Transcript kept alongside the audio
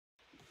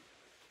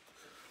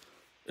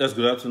Yes,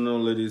 good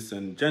afternoon, ladies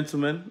and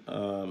gentlemen.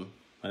 My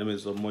name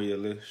is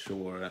Omoyele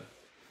Sowore,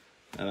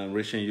 and I'm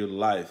reaching you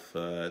live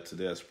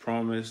today as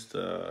promised.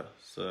 So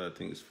I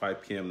think it's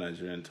 5 p.m.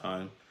 Nigerian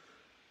time.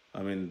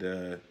 I'm in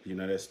the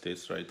United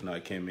States right now. I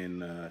came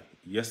in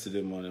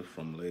yesterday morning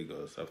from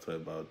Lagos after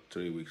about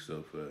 3 weeks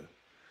of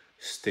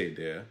stay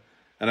there.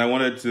 And I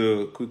wanted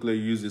to quickly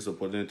use this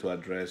opportunity to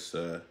address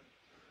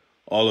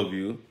all of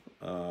you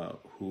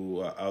who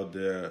are out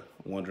there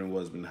wondering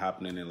what's been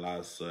happening in the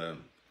last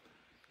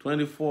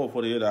 24,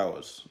 48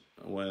 hours.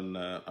 When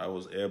I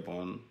was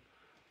airborne,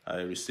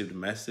 I received a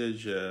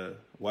message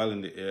while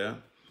in the air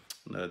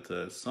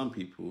that some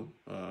people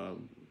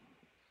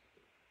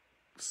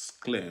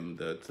claim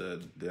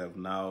that they have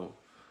now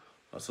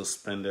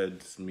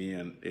suspended me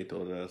and 8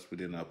 others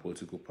within our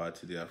political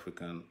party, the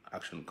African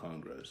Action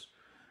Congress,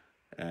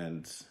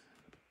 and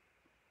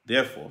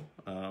therefore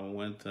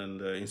went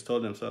and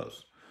installed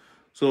themselves.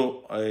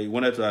 So I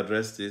wanted to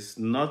address this,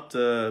 not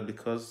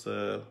because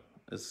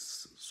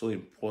it's so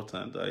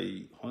important.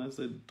 I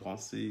honestly don't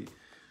see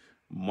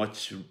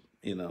much,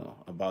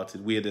 about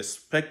it. We had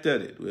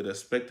expected it. We had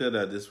expected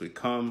that this would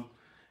come,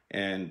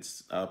 and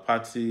our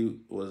party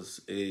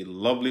was a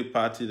lovely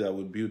party that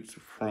we built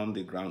from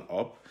the ground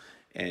up,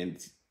 and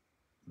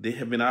they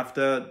have been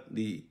after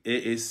the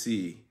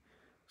AAC.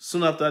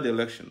 Soon after the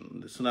election,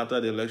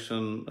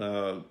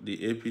 the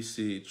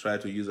APC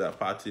tried to use our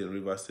party in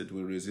Rivers State.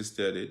 We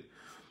resisted it.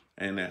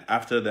 And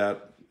after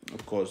that,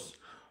 of course,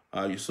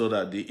 you saw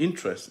that the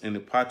interest in the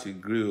party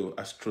grew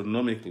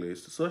astronomically,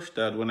 such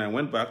that when I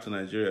went back to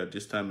Nigeria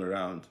this time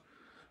around,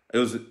 it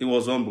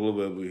was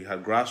unbelievable. We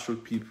had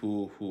grassroots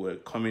people who were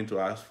coming to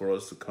ask for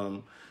us to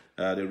come.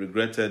 They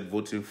regretted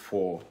voting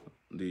for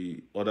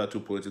the other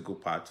two political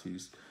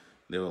parties.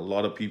 There were a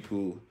lot of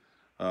people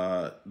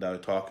that were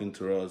talking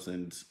to us,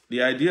 and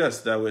the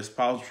ideas that were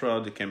espoused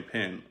throughout the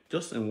campaign,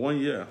 just in 1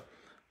 year,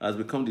 has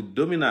become the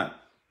dominant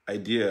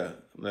idea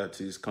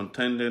that is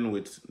contending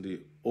with the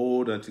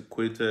old,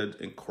 antiquated,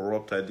 and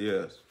corrupt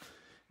ideas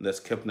that's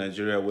kept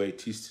Nigeria where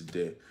it is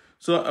today.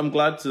 So I'm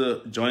glad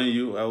to join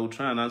you. I will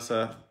try and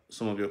answer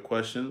some of your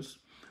questions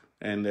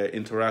and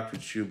interact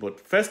with you. But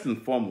first and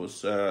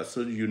foremost, so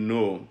you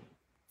know,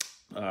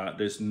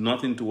 there's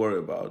nothing to worry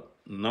about.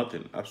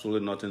 Nothing,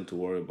 absolutely nothing to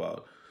worry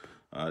about.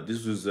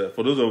 This was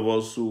for those of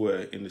us who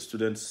were in the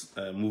students'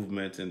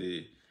 movement in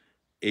the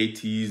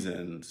 80s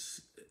and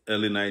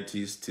early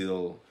 90s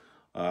till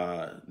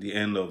the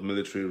end of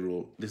military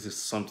rule. This is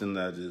something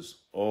that is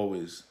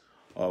always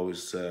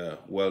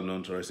well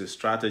known to us. It's a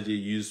strategy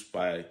used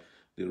by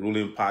the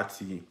ruling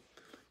party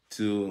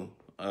to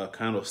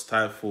kind of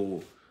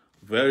stifle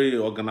very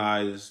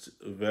organized,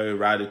 very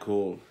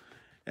radical,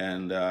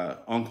 and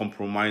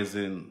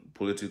uncompromising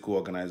political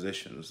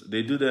organizations.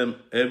 They do them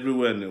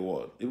everywhere in the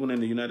world, even in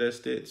the United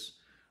States.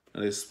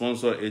 And they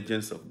sponsor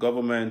agents of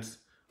government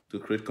to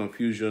create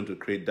confusion, to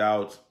create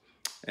doubt,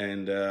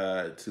 and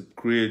to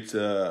create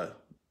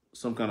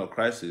some kind of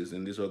crisis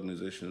in these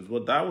organizations.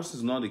 But that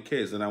is not the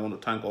case, and I want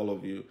to thank all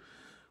of you.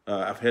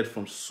 I've heard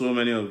from so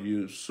many of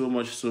you, so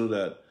much so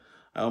that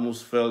I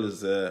almost felt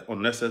it's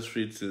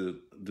unnecessary to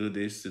do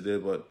this today.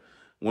 But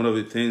one of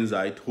the things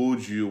I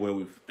told you when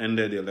we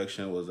ended the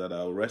election was that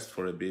I'll rest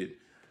for a bit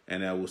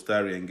and I will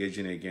start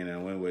re-engaging again.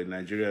 And when we're in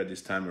Nigeria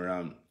this time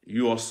around,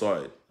 you all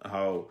saw it,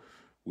 how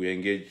we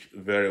engage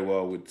very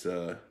well with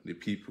the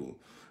people.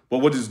 But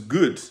what is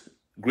good,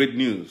 great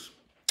news,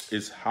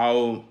 is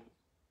how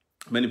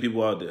many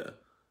people out there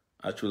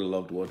actually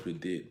loved what we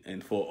did.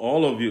 And for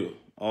all of you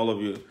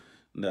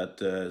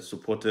that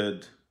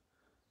supported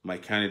my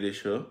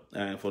candidature,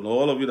 and for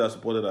all of you that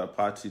supported our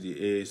party, the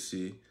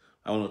AAC,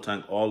 I want to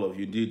thank all of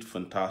you. You did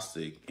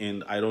fantastic.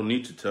 And I don't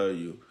need to tell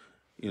you,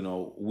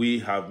 we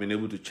have been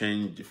able to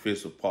change the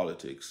face of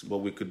politics, but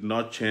we could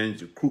not change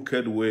the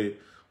crooked way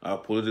our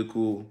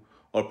political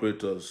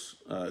operators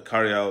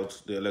carry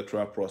out the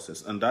electoral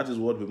process. And that is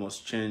what we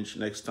must change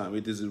next time.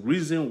 It is the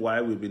reason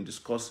why we've been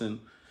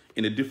discussing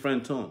in a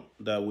different tone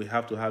that we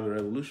have to have a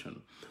revolution.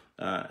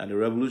 And the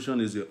revolution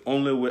is the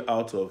only way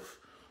out of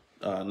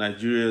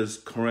Nigeria's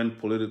current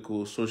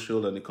political,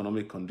 social, and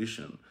economic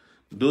condition.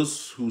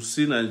 Those who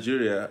see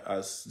Nigeria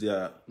as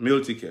their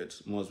meal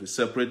ticket must be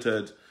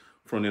separated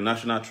from the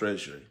national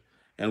treasury.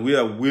 And we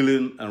are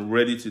willing and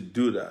ready to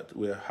do that.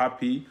 We are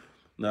happy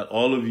that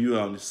all of you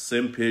are on the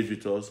same page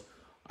with us.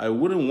 I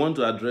wouldn't want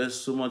to address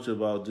so much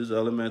about these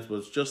elements,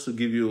 but just to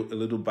give you a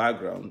little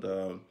background.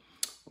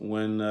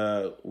 When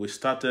we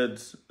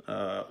started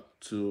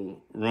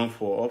to run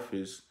for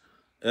office,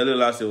 early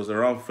last year, it was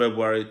around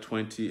February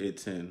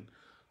 2018,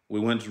 we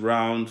went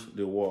around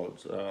the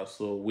world.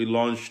 So we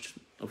launched,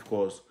 of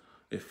course,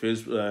 a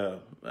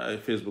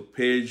Facebook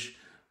page.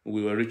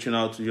 We were reaching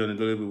out to you on a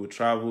daily basis. We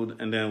traveled,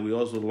 and then we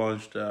also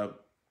launched a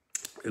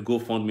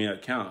GoFundMe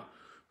account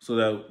so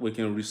that we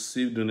can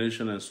receive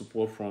donation and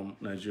support from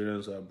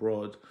Nigerians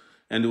abroad.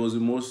 And it was the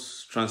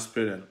most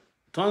transparent.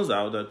 Turns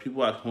out that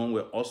people at home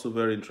were also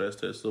very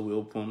interested, so we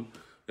opened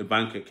a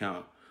bank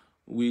account.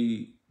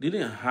 We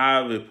didn't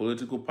have a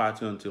political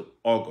party until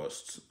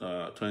August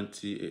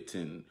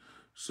 2018.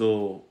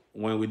 So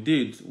when we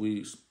did,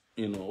 we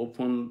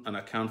opened an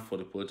account for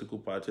the political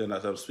party, and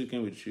as I'm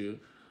speaking with you,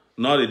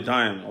 not a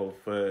dime of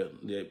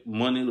the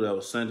money that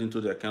was sent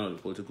into the account of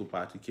the political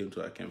party came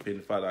to our campaign.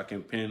 In fact, our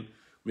campaign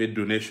made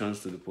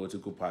donations to the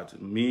political party.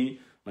 Me,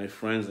 my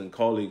friends and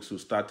colleagues who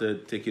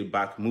started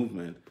TakeItBack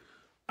movement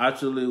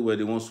actually were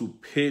the ones who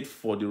paid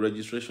for the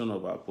registration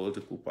of our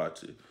political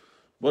party.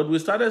 But we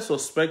started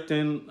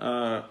suspecting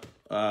our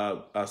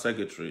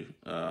secretary,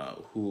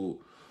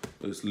 who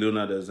is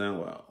Lonard,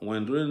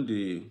 when during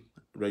the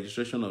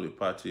registration of the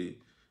party,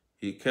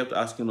 he kept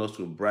asking us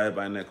to bribe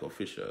INEC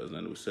officials,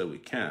 and we said we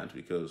can't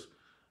because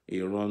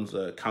he runs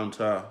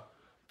counter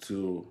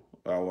to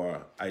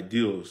our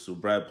ideals to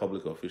bribe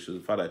public officials.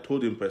 In fact, I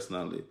told him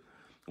personally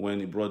when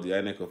he brought the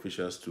INEC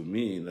officials to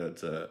me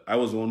that I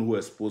was the one who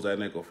exposed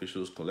INEC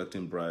officials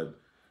collecting bribe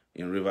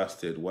in Rivers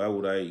State. Why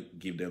would I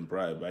give them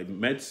bribe? I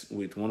met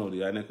with one of the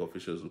INEC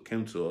officials who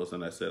came to us,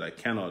 and I said, I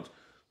cannot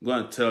go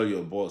and tell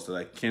your boss that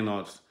I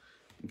cannot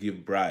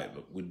give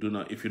bribe. We do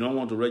not. If you don't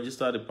want to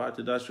register the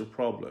party, that's your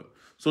problem.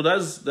 So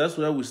that's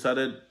where we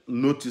started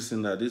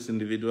noticing that this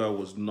individual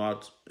was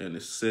not in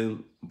the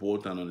same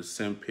boat and on the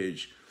same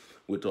page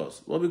with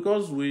us. Well,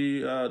 because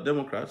we are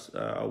Democrats,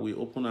 we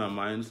open our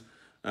minds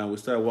and we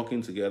started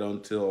working together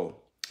until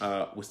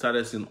we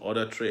started seeing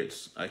other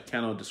traits. I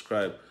cannot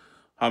describe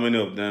how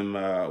many of them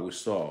we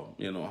saw.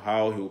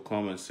 How he would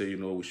come and say,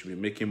 we should be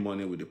making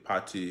money with the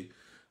party.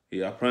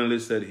 He apparently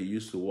said he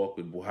used to work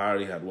with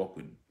Buhari, had worked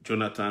with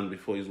Jonathan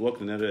before. He's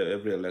worked in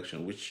every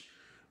election, which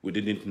we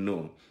didn't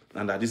know.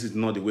 And that this is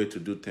not the way to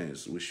do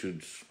things. We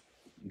should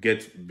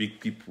get big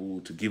people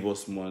to give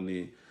us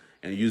money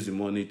and use the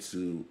money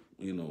to,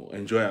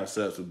 enjoy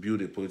ourselves, to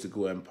build a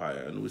political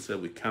empire. And we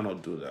said we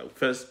cannot do that.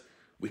 First,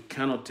 we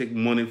cannot take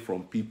money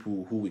from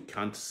people who we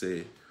can't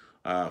say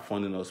are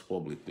funding us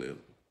publicly.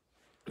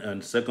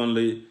 And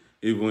secondly,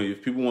 even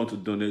if people want to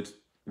donate,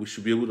 we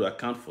should be able to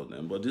account for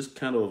them. But this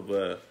kind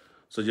of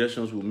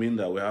suggestions will mean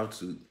that we have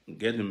to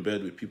get in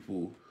bed with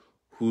people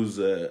whose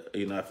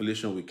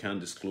affiliation we can't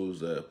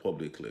disclose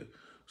publicly.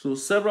 So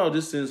several of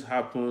these things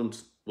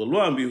happened, but lo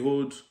and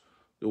behold,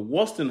 the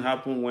worst thing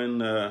happened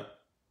when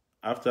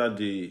after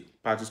the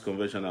party's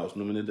convention, I was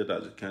nominated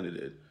as a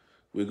candidate.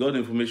 We got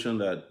information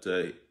that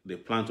they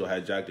plan to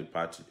hijack the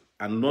party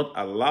and not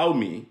allow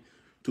me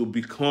to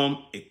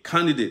become a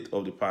candidate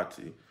of the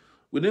party.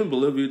 We didn't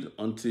believe it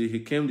until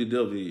he came the day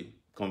of the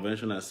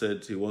convention and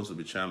said he wants to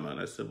be chairman.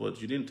 I said, but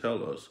you didn't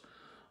tell us.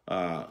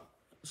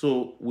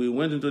 So we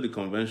went into the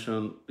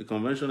convention. The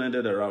convention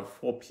ended around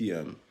 4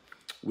 p.m.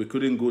 We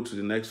couldn't go to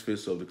the next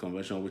phase of the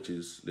convention, which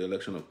is the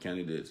election of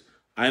candidates.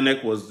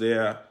 INEC was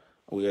there.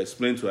 We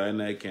explained to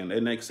INEC, and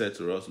INEC said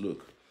to us,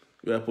 look,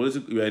 we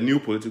are a new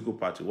political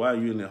party. Why are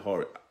you in a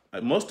hurry?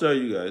 I must tell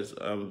you guys,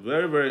 I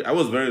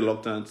was very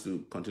reluctant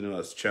to continue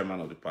as chairman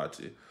of the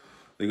party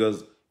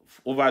because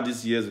over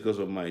these years, because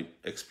of my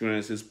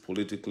experiences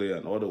politically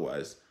and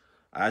otherwise,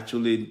 I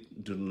actually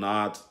do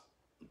not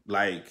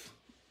like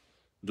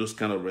those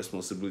kind of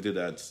responsibility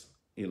that,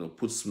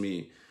 puts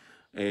me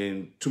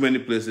in too many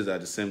places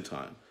at the same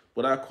time.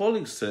 But our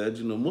colleagues said,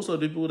 most of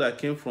the people that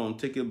came from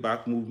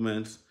TakeItBack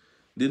movement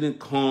didn't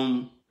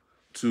come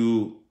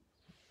to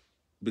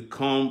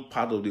become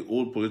part of the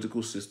old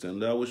political system,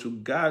 that we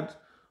should guard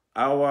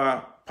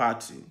our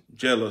party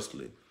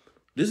jealously.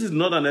 This is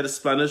not an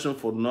explanation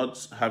for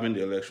not having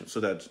the election so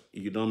that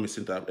you don't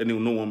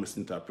no one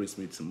misinterprets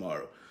me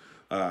tomorrow.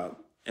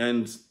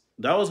 And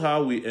that was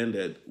how we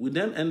ended. We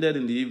then ended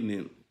in the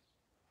evening.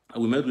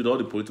 We met with all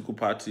the political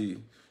party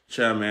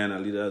chairmen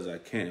and leaders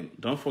that came.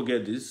 Don't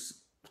forget, this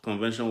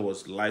convention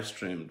was live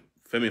streamed.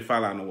 Femi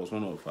Falana was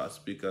one of our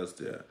speakers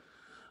there.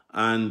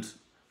 And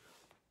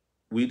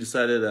we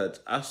decided that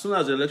as soon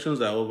as the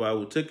elections are over,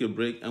 we'll take a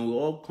break and we'll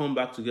all come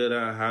back together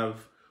and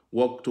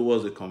work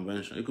towards a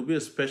convention. It could be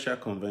a special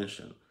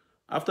convention.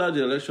 After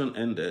the election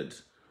ended,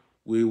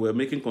 we were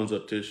making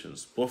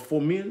consultations. But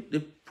for me, the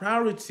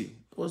priority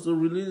was to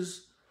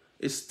release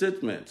a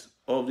statement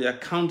of the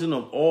accounting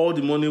of all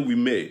the money we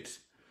made,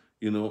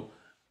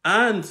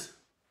 And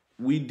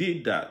we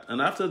did that.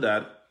 And after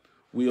that,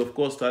 we, of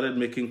course, started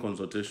making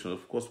consultations.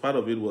 Of course, part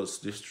of it was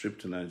this trip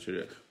to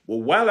Nigeria. But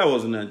while I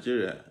was in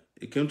Nigeria,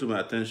 it came to my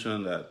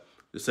attention that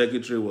the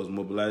secretary was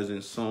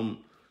mobilizing some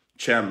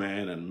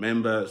chairmen and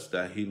members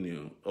that he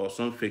knew, or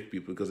some fake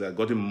people, because they had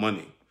gotten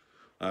money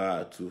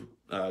to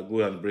go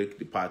and break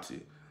the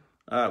party.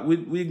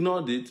 We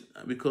ignored it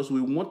because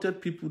we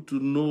wanted people to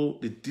know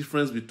the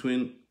difference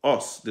between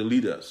us, the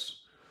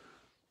leaders,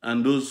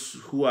 and those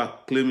who are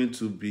claiming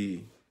to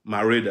be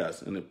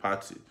marauders in the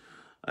party.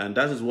 And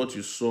that is what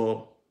you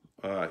saw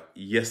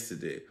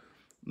yesterday.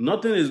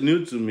 Nothing is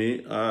new to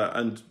me,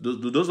 and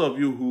those of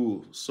you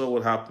who saw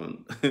what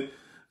happened,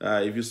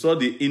 if you saw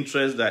the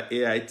interest that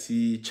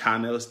AIT,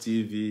 Channels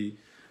TV,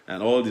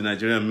 and all the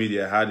Nigerian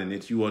media had in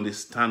it, you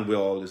understand where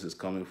all this is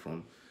coming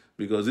from.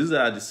 Because these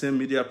are the same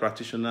media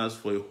practitioners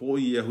for a whole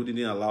year who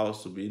didn't allow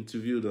us to be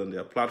interviewed on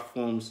their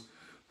platforms,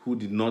 who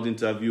did not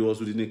interview us,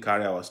 who didn't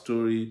carry our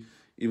story.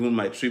 even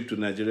my trip to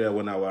Nigeria,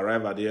 when I would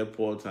arrive at the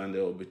airport and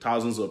there will be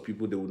thousands of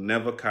people, they would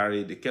never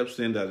carry. They kept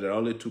saying that there are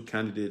only 2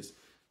 candidates.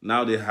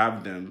 Now they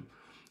have them.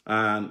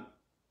 And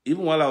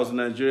even while I was in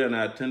Nigeria and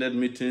I attended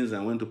meetings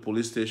and went to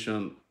police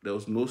station, there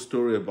was no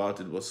story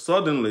about it. But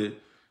suddenly,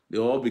 they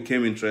all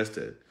became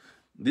interested.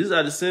 These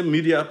are the same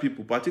media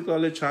people,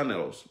 particularly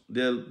channels,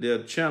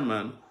 their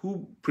chairman,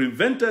 who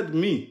prevented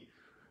me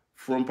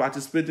from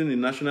participating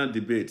in national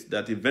debate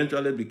that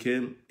eventually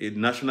became a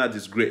national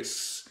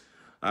disgrace.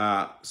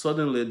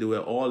 Suddenly, they were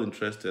all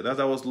interested. As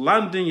I was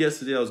landing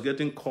yesterday, I was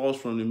getting calls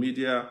from the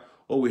media,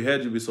 "Oh, we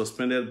heard you'll be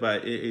suspended by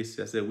AAC."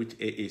 I said, "Which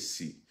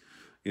AAC?"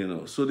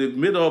 So they've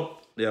made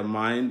up their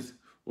minds.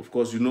 Of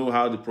course, you know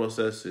how the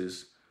process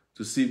is,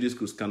 to see if this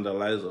could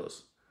scandalize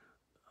us.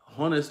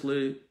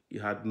 Honestly, it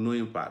had no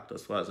impact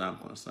as far as I'm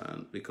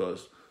concerned,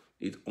 because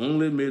it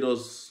only made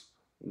us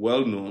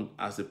well known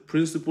as a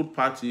principled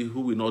party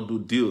who will not do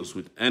deals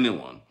with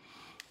anyone.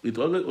 It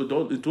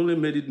only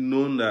made it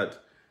known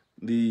that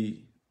the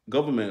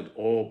government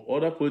or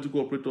other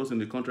political operators in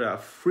the country are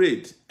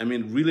afraid,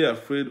 really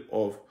afraid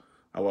of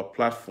our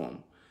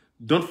platform.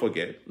 Don't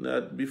forget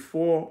that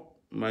before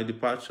my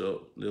departure,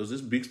 there was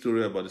this big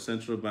story about the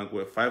central bank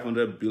where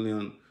 500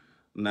 billion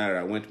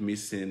naira went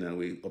missing, and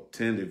we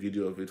obtained a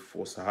video of it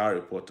for Sahara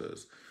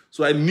reporters.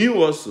 So I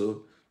knew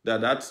also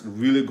that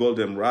really got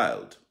them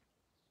riled.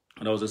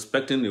 And I was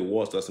expecting the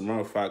worst. As a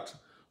matter of fact,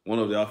 one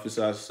of the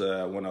officers,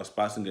 when I was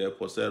passing the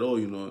airport, said, "Oh,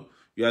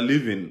 you are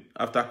leaving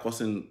after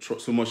causing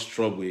so much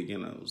trouble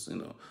again."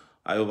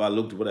 I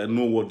overlooked, but I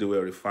know what they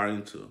were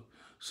referring to.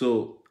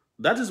 So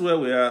that is where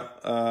we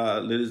are,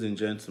 ladies and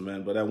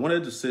gentlemen. But I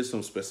wanted to say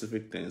some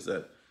specific things,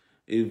 that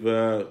if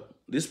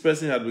this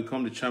person had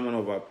become the chairman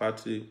of our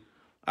party,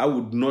 I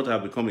would not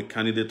have become a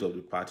candidate of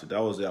the party.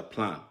 That was their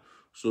plan.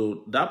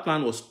 So that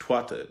plan was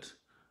thwarted.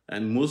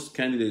 And most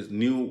candidates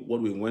knew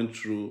what we went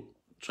through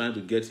trying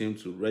to get him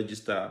to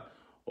register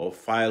or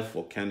file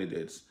for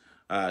candidates.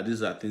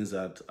 These are things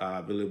that are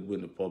available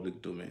in the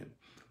public domain.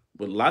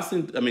 But last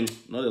thing,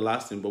 not the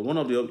last thing, but one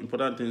of the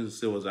important things to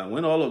say was that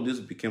when all of this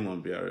became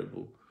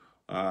unbearable,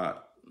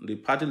 the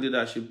party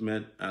leadership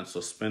met and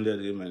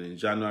suspended him, and in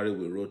January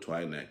we wrote to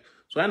INEC.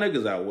 So INEC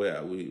is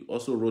aware. We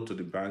also wrote to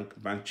the bank.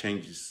 Bank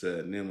changed his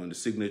name on the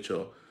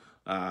signature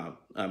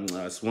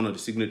as one of the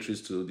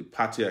signatories to the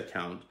party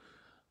account.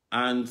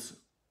 And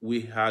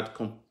we had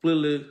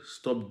completely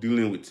stopped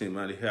dealing with him,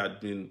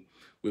 and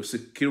we've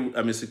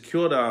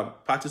secured our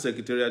party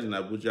secretariat in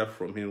Abuja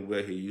from him,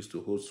 where he used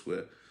to host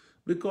where.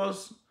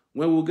 Because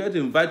when we get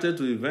invited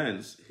to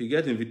events, he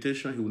gets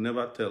invitation, he will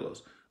never tell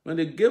us. When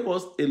they gave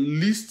us a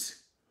list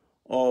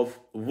of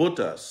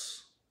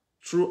voters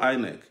through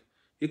INEC,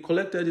 he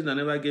collected it and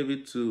never gave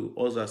it to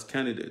us as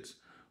candidates.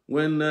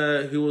 When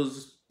he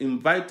was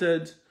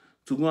invited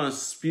to go and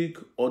speak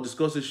or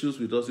discuss issues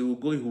with us, he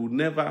would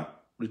never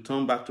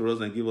return back to us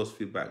and give us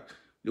feedback.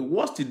 The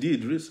worst he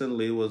did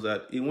recently was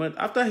that he went,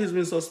 after he's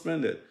been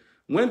suspended,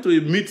 went to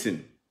a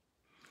meeting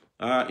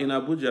in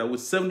Abuja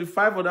with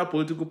 75 other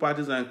political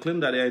parties and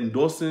claimed that they are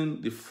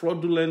endorsing the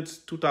fraudulent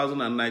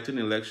 2019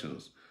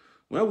 elections.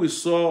 When we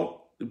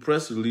saw the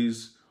press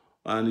release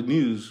and the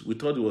news, we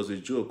thought it was a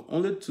joke,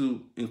 only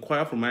to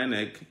inquire from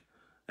INEC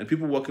and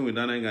people working with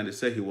INEC, and they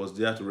said he was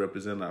there to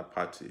represent our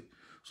party.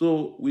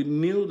 So we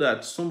knew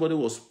that somebody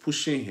was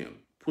pushing him,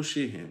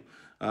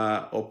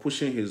 or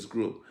pushing his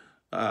group.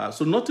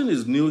 So nothing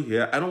is new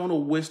here. I don't want to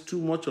waste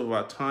too much of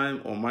our time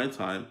or my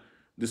time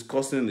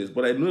discussing this,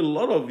 but I know a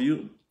lot of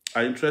you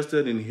are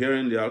interested in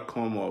hearing the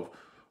outcome of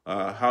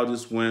how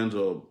this went,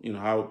 or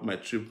how my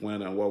trip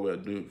went, and what we are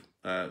doing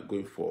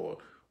going forward.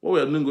 What we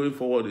are doing going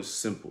forward is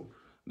simple.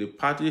 The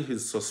party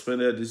has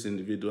suspended this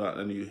individual,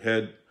 and you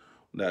heard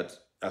that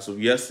as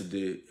of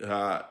yesterday,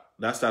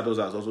 that status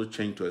has also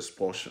changed to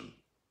expulsion.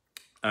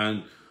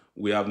 And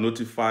we have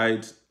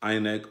notified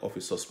INEC of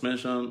his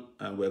suspension,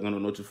 and we're going to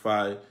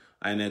notify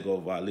INEC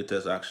of our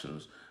latest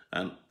actions.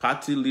 And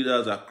party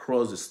leaders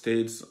across the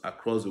states,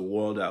 across the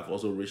world, have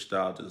also reached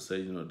out and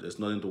said, there's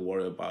nothing to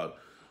worry about.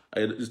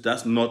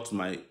 That's not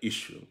my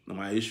issue.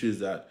 My issue is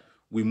that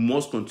we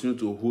must continue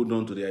to hold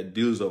on to the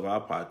ideals of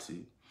our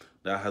party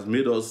that has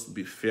made us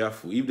be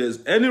fearful. If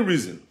there's any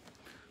reason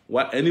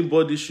why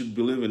anybody should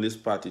believe in this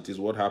party, it is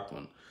what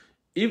happened.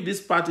 If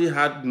this party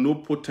had no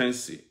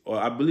potency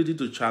or ability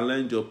to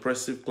challenge the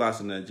oppressive class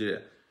in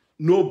Nigeria,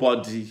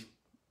 nobody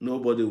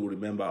will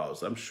remember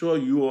us. I'm sure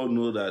you all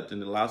know that in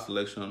the last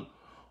election,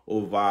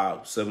 over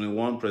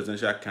 71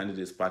 presidential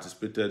candidates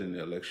participated in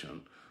the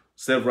election.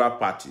 Several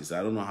parties,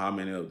 I don't know how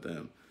many of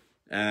them.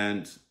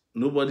 And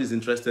nobody's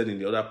interested in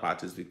the other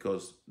parties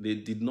because they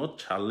did not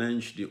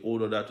challenge the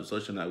old order to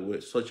such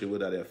a way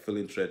that they are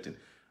feeling threatened.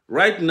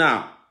 Right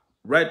now,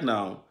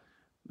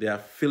 they are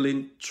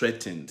feeling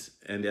threatened,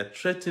 and they are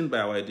threatened by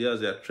our ideas,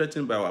 they are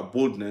threatened by our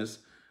boldness,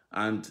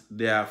 and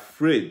they are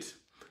afraid.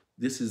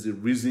 This is the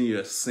reason you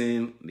are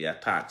seeing the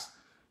attacks.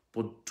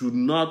 But do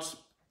not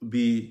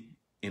be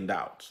in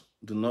doubt.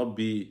 Do not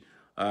be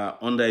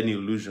under any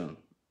illusion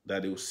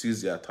that they will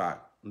cease the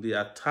attack. The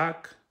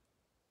attack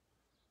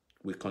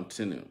will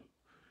continue.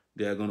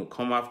 They are going to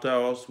come after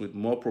us with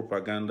more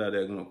propaganda.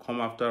 They're going to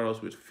come after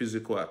us with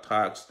physical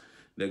attacks.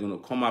 They're going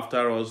to come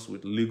after us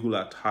with legal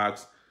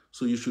attacks.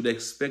 So you should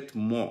expect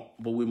more,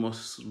 but we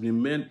must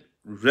remain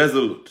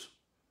resolute.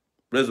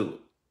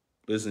 Resolute,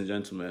 ladies and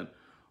gentlemen.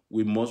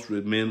 We must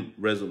remain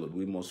resolute.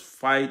 We must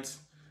fight,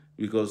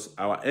 because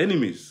our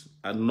enemies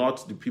are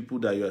not the people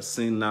that you are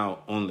seeing now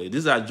only.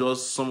 These are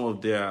just some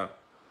of their,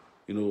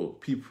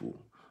 people.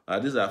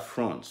 These are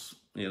fronts.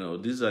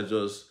 These are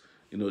just,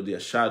 their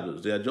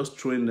shadows. They are just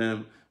throwing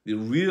them. The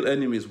real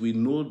enemies, we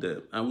know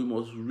them, and we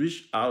must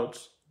reach out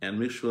and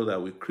make sure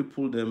that we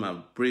cripple them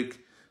and break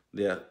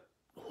their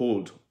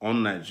hold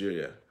on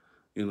Nigeria.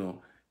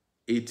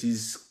 It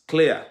is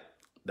clear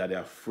that they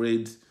are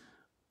afraid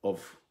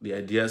of the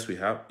ideas we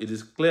have. It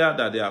is clear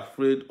that they are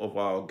afraid of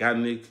our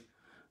organic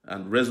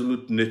and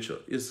resolute nature.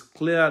 It's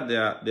clear they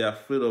are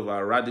afraid of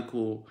our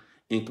radical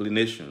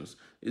inclinations.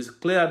 It's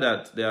clear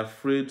that they are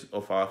afraid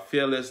of our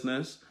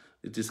fearlessness.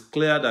 It is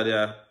clear that they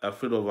are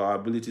afraid of our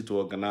ability to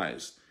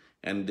organize.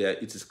 And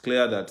it is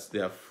clear that they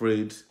are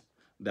afraid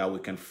that we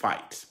can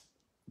fight.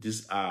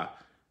 These are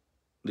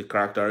the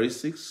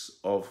characteristics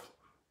of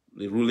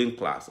the ruling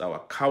class, our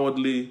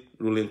cowardly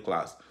ruling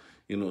class.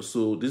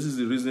 So this is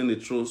the reason they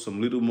throw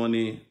some little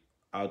money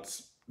at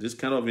this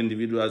kind of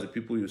individuals, the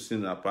people you see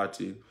in our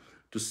party,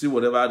 to see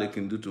whatever they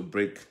can do to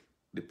break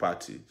the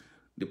party.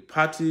 The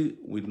party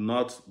will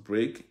not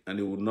break, and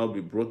it will not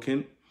be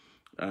broken.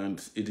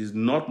 And it is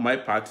not my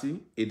party.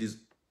 It is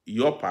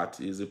your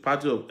party. It's the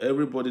party of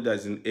everybody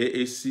that's in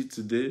AAC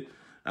today,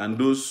 and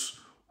those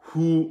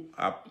who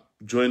have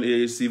joined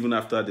AAC even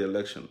after the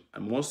election. I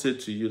must say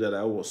to you that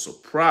I was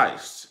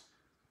surprised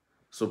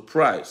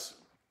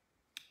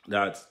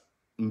that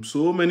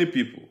so many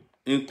people,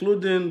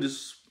 including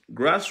these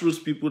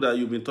grassroots people that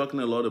you've been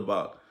talking a lot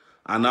about,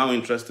 are now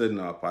interested in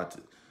our party.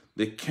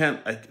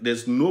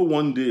 There's no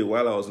one day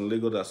while I was in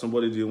Lagos that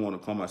somebody didn't want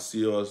to come and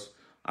see us,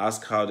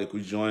 ask how they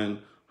could join,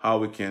 how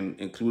we can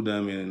include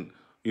them in,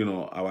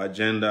 our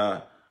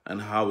agenda,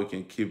 and how we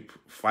can keep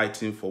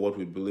fighting for what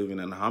we believe in.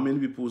 And how many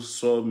people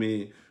saw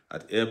me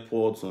at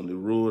airports, on the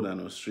road, and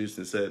on streets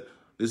and said,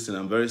 listen,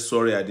 I'm very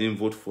sorry I didn't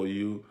vote for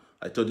you.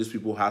 I thought these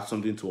people had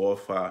something to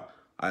offer.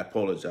 I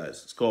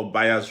apologize. It's called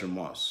buyer's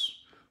remorse.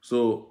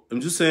 So I'm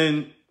just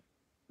saying,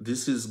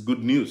 this is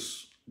good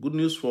news. Good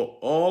news for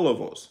all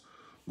of us.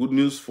 Good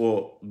news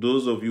for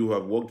those of you who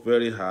have worked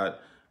very hard,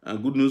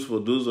 and good news for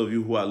those of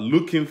you who are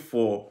looking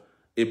for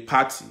a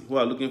party, who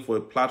are looking for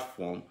a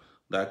platform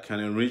that can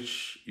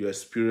enrich your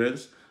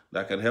experience,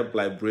 that can help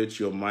liberate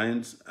your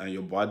mind and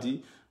your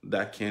body,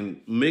 that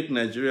can make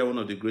Nigeria one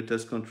of the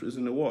greatest countries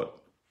in the world.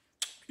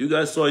 You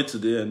guys saw it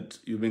today, and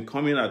you've been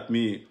coming at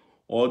me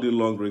all day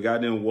long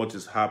regarding what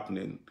is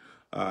happening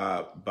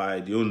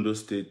by the Ondo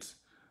State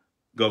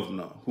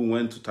governor, who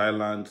went to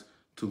Thailand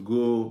to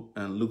go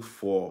and look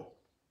for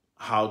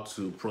how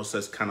to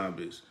process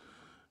cannabis.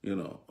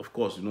 Of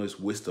course, it's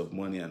a waste of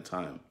money and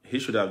time. He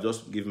should have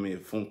just given me a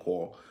phone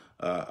call.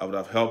 I would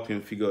have helped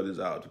him figure this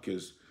out,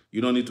 because you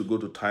don't need to go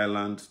to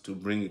Thailand to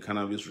bring a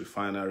cannabis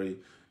refinery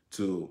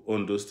to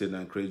Ondo State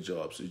and create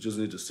jobs. You just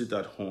need to sit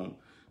at home,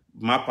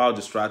 map out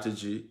the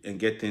strategy, and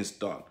get things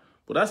done.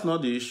 But that's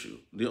not the issue.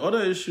 The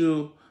other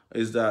issue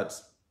is that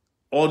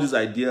all these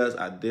ideas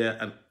are there,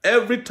 and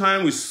every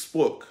time we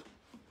spoke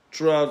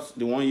throughout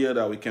the 1 year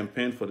that we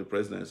campaigned for the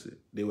presidency,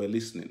 they were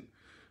listening.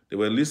 They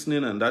were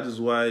listening, and that is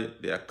why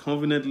they are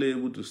conveniently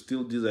able to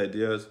steal these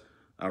ideas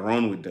and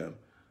run with them.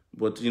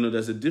 But,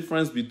 there's a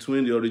difference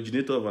between the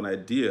originator of an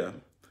idea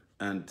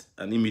and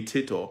an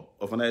imitator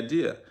of an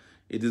idea.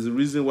 It is the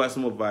reason why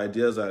some of our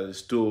ideas are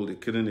stole. They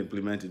couldn't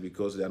implement it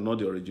because they are not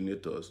the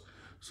originators.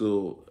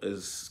 So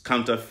it's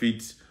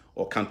counterfeit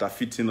or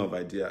counterfeiting of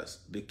ideas.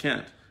 They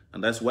can't.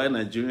 And that's why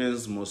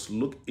Nigerians must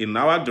look in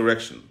our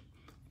direction.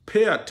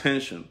 Pay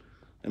attention.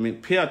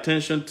 Pay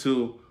attention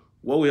to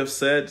what we have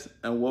said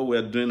and what we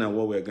are doing and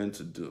what we are going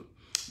to do.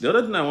 The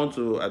other thing I want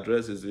to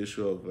address is the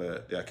issue of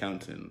the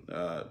accounting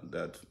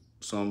that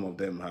some of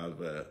them have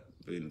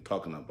been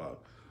talking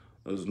about.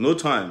 There was no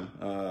time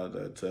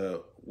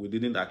that we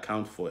didn't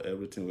account for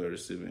everything we're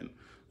receiving.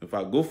 In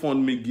fact,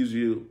 GoFundMe gives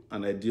you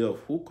an idea of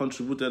who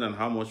contributed and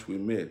how much we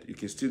made. You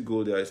can still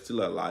go there, it's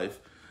still alive.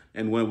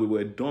 And when we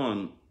were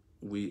done,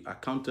 we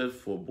accounted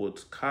for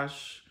both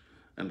cash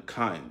and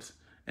kind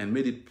and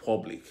made it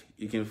public.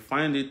 You can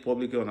find it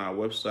publicly on our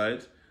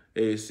website,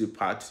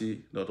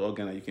 aacparty.org,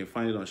 and you can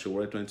find it on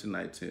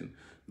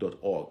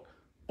Sowore2019.org.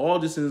 All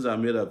these things are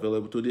made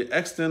available to the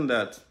extent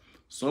that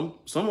some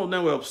of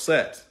them were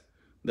upset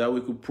that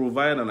we could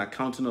provide an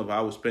accounting of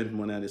how we spent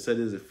money, and they said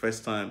this is the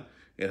first time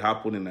it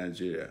happened in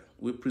Nigeria.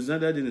 We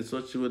presented it in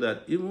such a way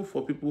that even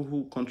for people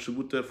who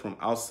contributed from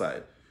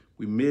outside,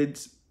 we made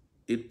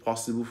it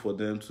possible for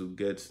them to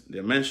get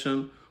their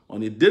mention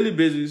on a daily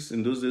basis.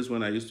 In those days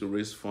when I used to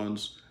raise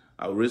funds,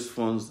 I would raise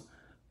funds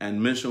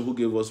and mention who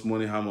gave us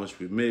money, how much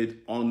we made,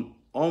 on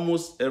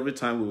almost every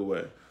time we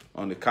were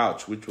on the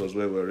couch, which was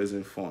where we were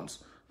raising funds.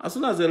 As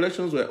soon as the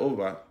elections were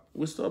over,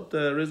 we stopped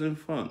raising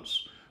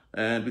funds.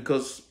 And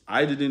because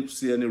I didn't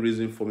see any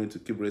reason for me to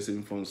keep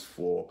raising funds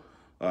for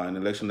an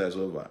election that's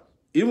over.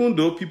 Even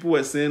though people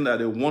were saying that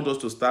they want us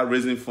to start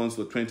raising funds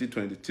for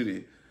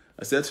 2023,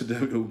 I said to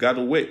them, we've got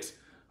to wait.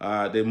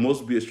 There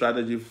must be a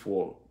strategy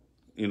for,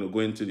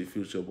 going into the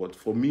future. But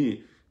for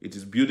me, it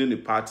is building the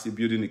party,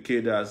 building the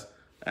cadres,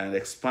 and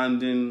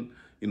expanding,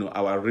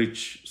 our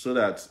reach so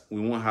that we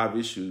won't have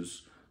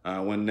issues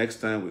when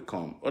next time we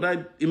come. But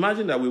I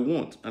imagine that we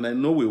won't, and I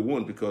know we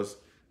won't, because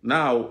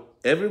now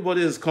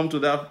everybody has come to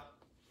that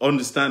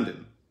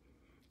understanding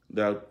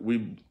that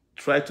we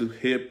try to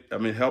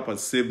help and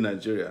save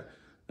Nigeria.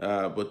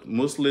 But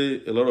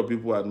mostly a lot of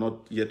people are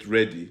not yet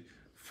ready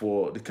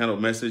for the kind of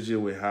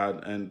messaging we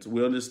had, and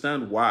we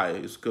understand why.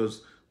 It's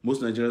because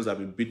most Nigerians have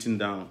been beaten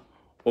down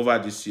over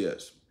these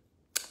years.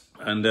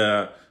 And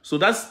so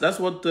that's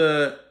what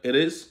it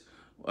is.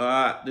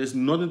 There's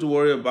nothing to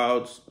worry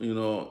about.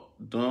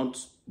 Don't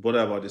bother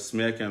about the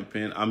smear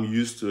campaign. I'm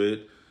used to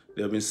it.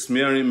 They've been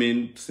smearing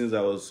me since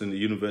I was in the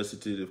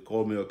university. They've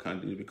called me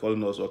they've been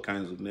calling us all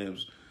kinds of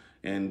names.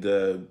 And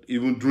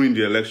even during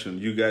the election,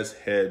 you guys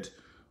heard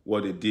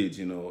what they did.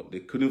 They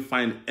couldn't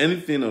find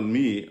anything on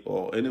me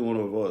or any one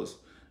of us.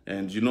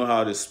 And you know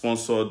how they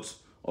sponsored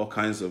all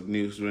kinds of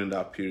news during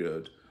that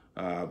period.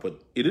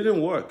 But it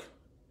didn't work.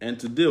 And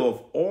today,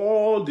 of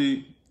all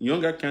the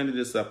younger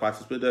candidates that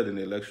participated in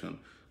the election,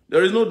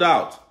 there is no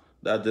doubt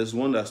that there's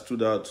one that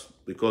stood out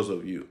because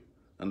of you.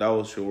 And that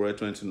was Sowore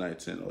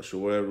 2019, or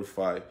Sowore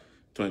Rufai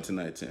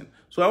 2019.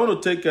 So I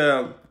want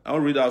to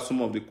read out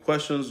some of the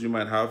questions you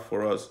might have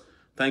for us.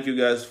 Thank you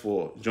guys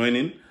for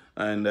joining.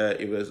 And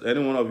if there's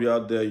any one of you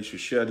out there, you should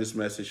share this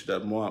message so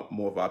that more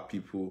of our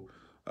people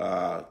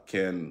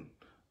can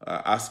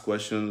ask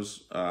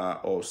questions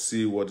or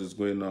see what is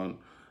going on.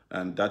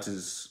 And that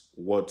is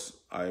what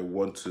I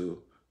want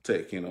to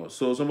take,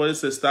 So somebody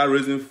says, start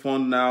raising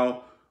fund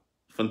now.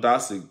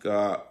 Fantastic.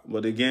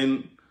 But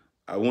again,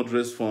 I won't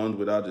raise fund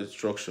without a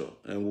structure.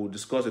 And we'll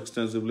discuss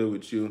extensively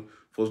with you.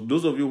 For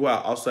those of you who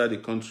are outside the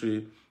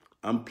country,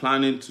 I'm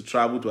planning to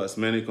travel to as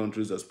many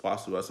countries as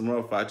possible. As a matter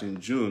of fact, in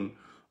June,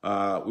 we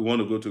want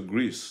to go to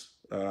Greece.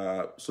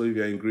 So if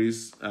you're in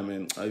Greece,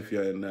 if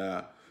you're in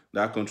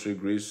that country,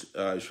 Greece,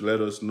 you should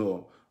let us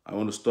know. I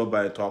want to stop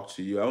by and talk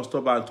to you. I want to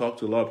stop by and talk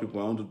to a lot of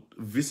people. I want to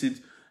visit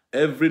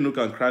every nook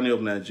and cranny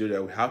of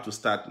Nigeria. We have to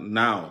start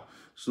now.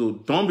 So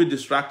don't be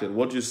distracted.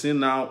 What you see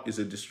now is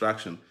a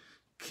distraction.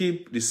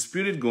 Keep the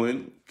spirit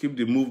going, keep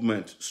the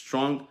movement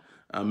strong,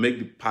 and make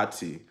the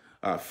party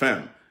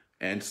firm.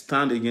 And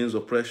stand against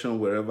oppression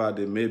wherever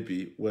they may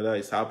be, whether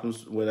it's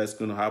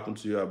going to happen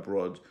to you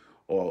abroad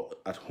or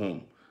at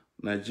home.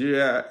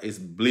 Nigeria is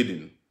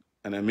bleeding,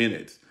 and I mean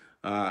it.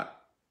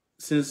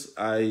 Since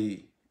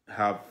I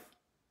have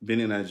been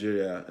in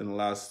Nigeria in the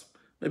last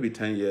maybe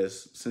 10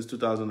 years, since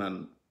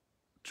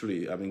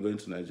 2003, I've been going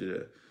to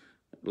Nigeria.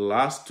 The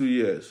last 2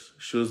 years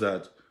shows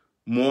that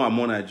more and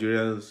more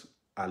Nigerians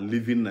are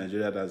leaving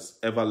Nigeria than has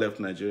ever left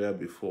Nigeria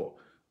before.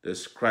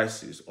 There's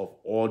crisis of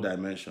all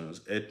dimensions: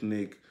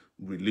 ethnic,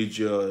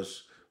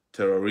 religious,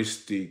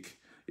 terroristic,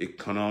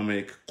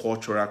 economic,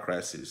 cultural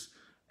crisis.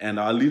 And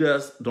our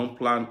leaders don't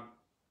plan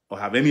or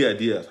have any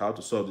ideas how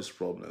to solve these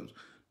problems.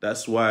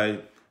 That's why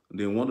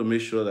they want to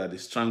make sure that they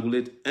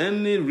strangulate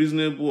any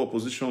reasonable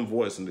opposition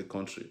voice in the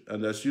country.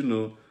 And as you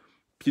know,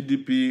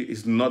 PDP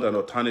is not an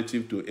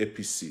alternative to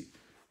APC.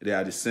 They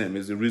are the same.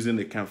 It's the reason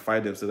they can't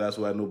fight them. So that's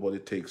why nobody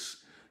takes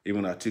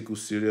even Atiku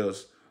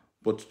serious.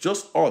 But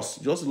just us,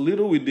 just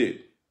little we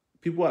did.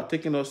 People are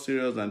taking us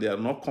serious, and they are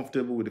not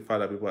comfortable with the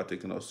fact that people are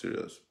taking us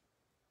serious.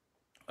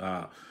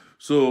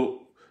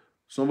 So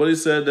somebody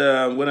said,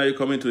 when are you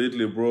coming to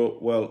Italy, bro?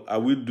 Well, I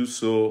will do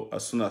so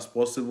as soon as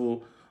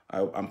possible.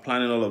 I'm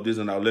planning all of this,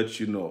 and I'll let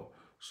you know.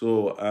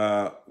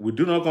 So we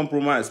do not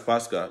compromise,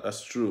 Pascal.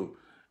 That's true.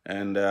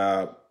 And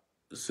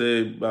this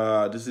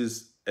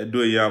is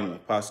Edo Yamu,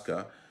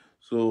 Pascal.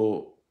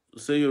 So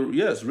say,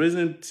 yes,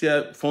 raising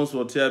funds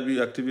for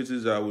TRB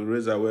activities that will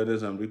raise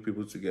awareness and bring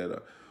people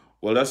together.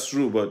 Well, that's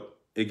true. But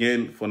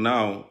again, for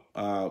now,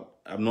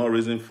 I'm not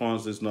raising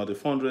funds. It's not a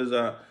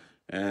fundraiser.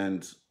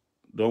 And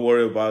don't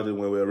worry about it.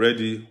 When we're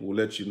ready, we'll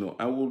let you know.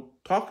 And we'll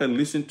talk and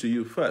listen to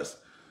you first.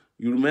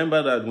 You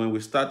remember that when we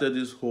started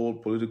this whole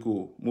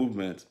political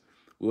movement,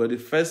 we were the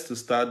first to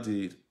start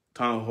the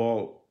town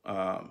hall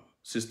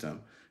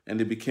system.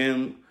 And it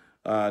became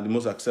the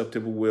most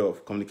acceptable way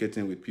of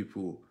communicating with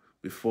people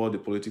before the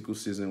political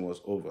season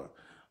was over.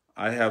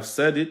 I have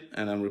said it,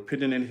 and I'm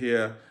repeating it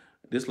here.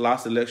 This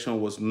last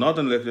election was not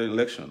an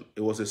election.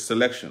 It was a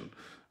selection.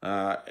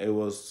 It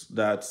was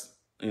that,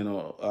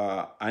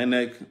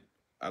 INEC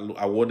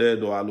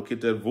awarded or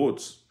allocated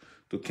votes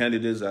to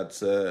candidates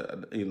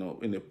that,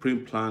 in a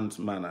pre-planned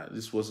manner.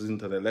 This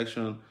wasn't an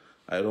election.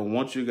 I don't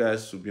want you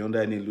guys to be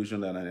under any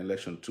illusion that an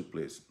election took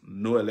place.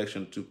 No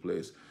election took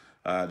place.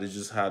 They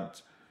just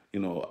had,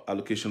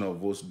 allocation of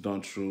votes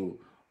done through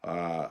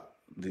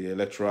the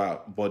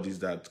electoral bodies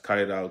that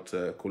carried out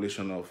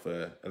collation of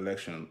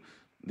election.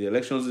 The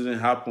elections didn't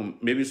happen.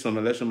 Maybe some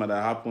election might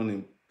have happened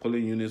in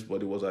polling units,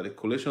 but it was at the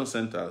collation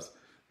centers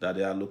that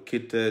they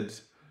allocated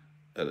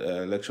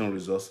election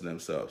results to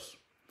themselves.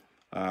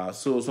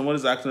 So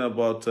somebody's asking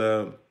about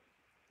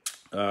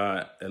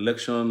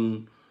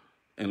election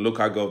in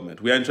local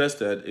government. We are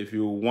interested. If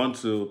you want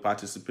to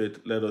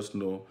participate, let us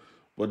know.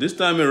 But this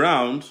time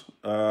around,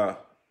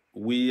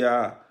 we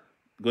are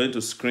going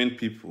to screen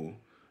people.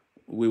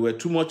 We were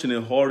too much in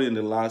a hurry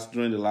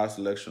during the last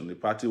election. The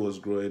party was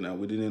growing, and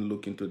we didn't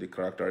look into the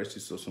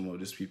characteristics of some of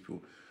these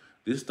people.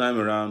 This time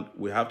around,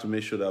 we have to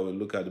make sure that we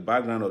look at the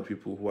background of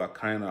people who are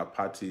carrying our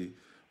party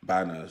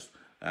banners,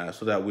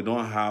 so that we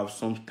don't have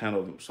some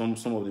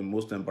of the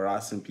most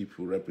embarrassing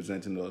people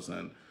representing us.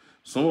 And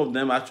some of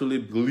them actually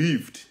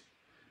believed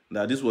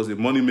that this was a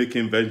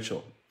money-making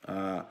venture,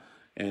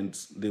 and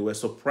they were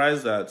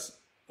surprised that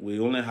we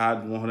only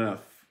had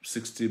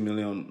 160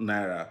 million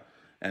naira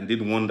and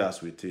did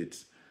wonders with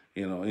it.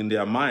 You know, in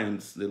their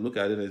minds, they look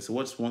at it and say,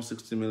 "What's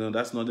 160 million?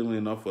 That's not even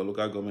enough for a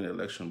local government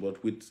election."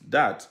 But with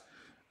that,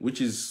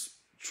 which is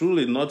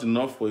truly not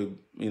enough for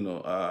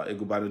a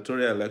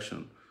gubernatorial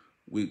election,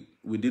 we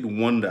did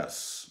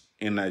wonders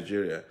in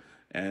Nigeria.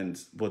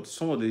 But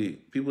some of the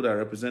people that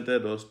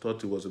represented us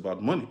thought it was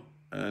about money,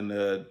 and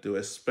they were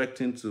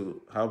expecting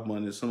to have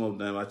money. Some of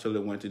them actually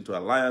went into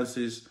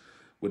alliances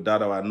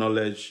without our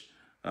knowledge,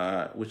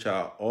 which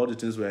are all the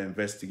things we're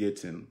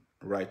investigating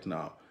right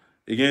now.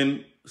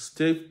 Again,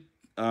 stay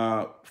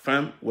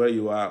firm where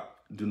you are.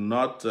 Do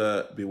not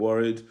be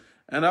worried.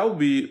 And I will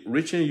be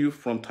reaching you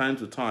from time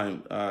to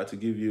time to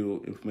give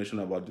you information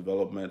about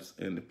developments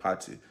in the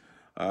party.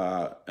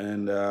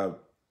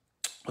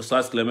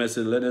 Osas Clement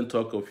said, let them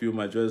talk of you,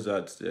 my joy is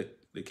that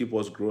they keep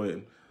us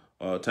growing.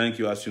 Thank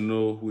you. As you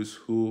know, who is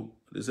who.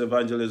 This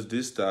evangelist,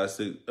 this star,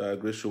 say,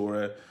 Great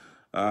Sowore.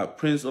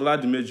 Prince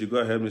Oladimeji, go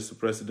ahead, Mr.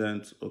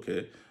 President.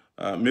 Okay.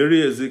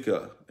 Mary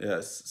Ezekiel,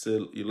 yes, say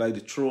you like the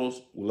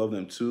trolls, we love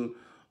them too.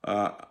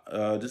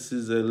 This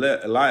is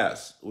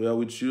Elias. We are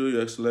with you,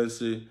 Your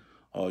Excellency.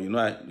 Oh, you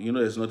know,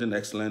 there's nothing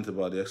excellent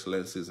about the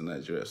excellencies in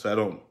Nigeria, so I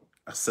don't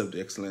accept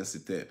the excellency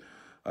thing.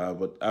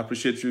 But I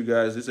appreciate you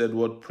guys. This is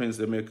Edward Prince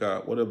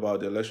Emeka. What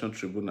about the election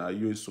tribunal? Are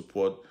you in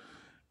support?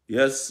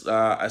 Yes,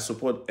 I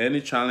support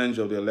any challenge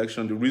of the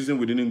election. The reason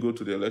we didn't go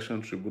to the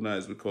election tribunal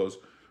is because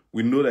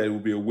we know that it will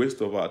be a waste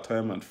of our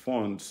time and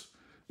funds,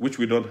 which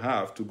we don't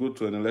have, to go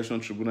to an election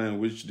tribunal in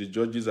which the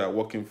judges are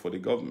working for the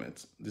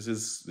government. This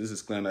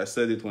is clear. And I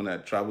said it when I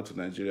traveled to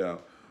Nigeria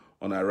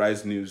on a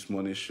Rise News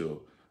morning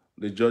show.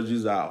 The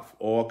judges are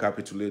all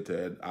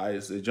capitulated.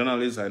 As a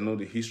journalist, I know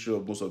the history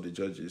of most of the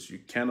judges. You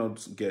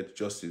cannot get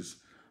justice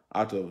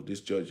out of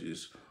these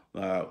judges.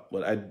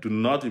 But I do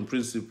not, in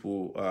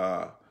principle,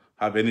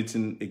 have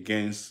anything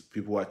against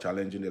people who are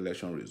challenging the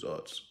election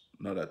results.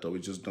 Not at all. We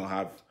just don't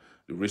have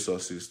the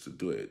resources to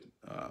do it.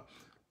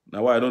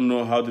 Now, I don't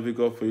know how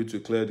difficult for you to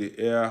clear the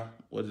air.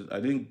 I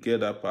didn't get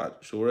that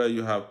part. Sowore,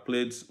 you have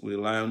played with a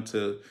lion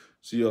tail.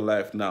 See your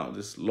life now.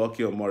 This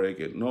lucky or more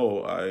again.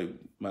 No,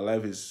 my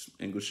life is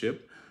in good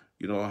shape.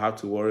 You don't have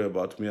to worry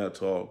about me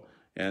at all.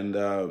 And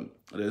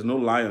there's no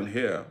lion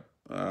here.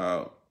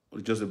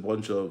 It's just a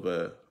bunch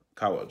of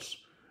cowards.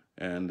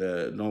 And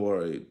don't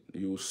worry,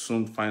 you'll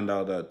soon find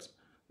out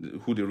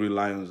who the real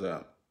lions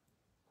are.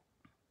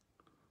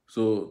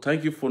 So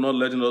thank you for not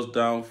letting us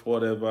down for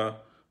whatever.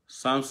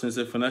 Samson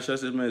said financial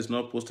statement is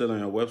not posted on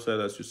your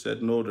website, as you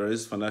said. No, there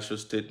is financial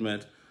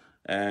statement,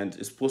 and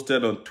it's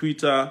posted on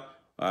Twitter.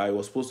 It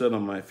was posted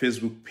on my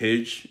Facebook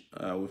page.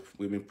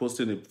 We've been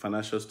posting a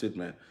financial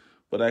statement,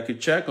 but I could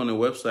check on the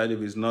website.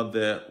 If it's not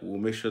there, we'll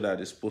make sure that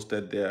it's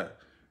posted there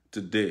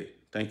today.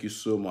 Thank you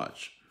so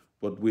much.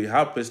 But we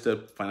have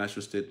posted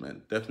financial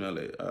statement,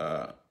 definitely,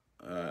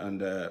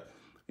 and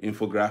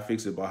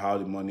infographics about how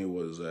the money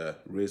was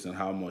raised and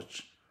how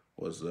much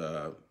was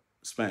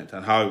spent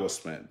and how it was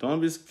spent.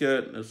 Don't be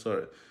scared. No,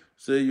 sorry.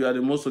 Say you are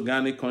the most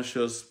organic,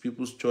 conscious,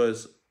 people's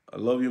choice. I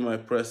love you, my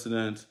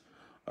president.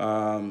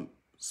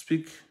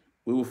 Speak,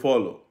 we will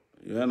follow.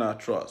 You earn our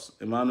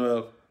trust.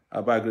 Emmanuel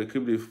Abagre,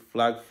 keep the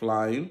flag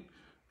flying.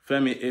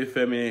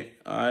 Femi,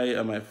 I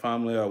and my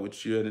family are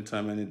with you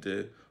anytime, any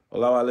day.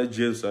 Olawale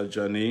James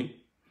Ajani.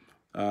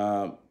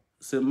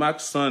 Say Mark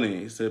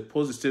Sonny, say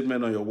post a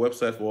statement on your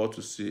website for all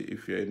to see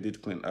if you're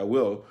indeed clean. I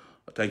will.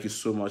 Thank you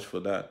so much for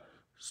that.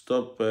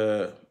 Stop.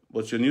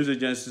 But your news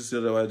agency says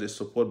otherwise they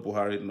support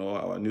Buhari. No,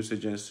 our news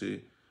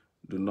agency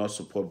do not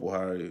support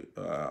Buhari.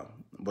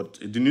 But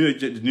the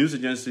news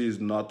agency is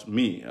not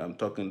me. I'm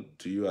talking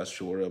to you as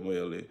Sowore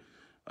Omoyele.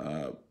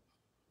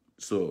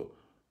 So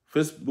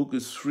Facebook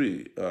is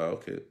free.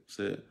 Okay.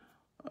 Say,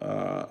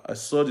 I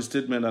saw the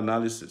statement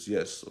analysis.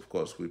 Yes, of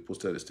course, we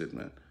posted a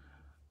statement.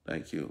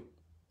 Thank you.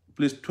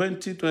 Please,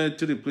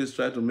 2023, please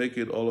try to make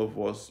it all of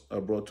us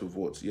abroad to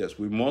vote. Yes,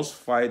 we must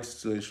fight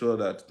to ensure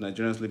that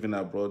Nigerians living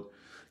abroad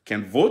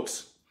can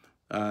vote,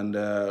 and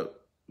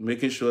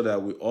making sure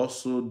that we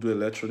also do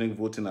electronic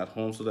voting at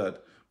home so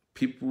that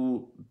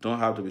people don't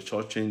have to be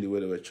shortchanged the way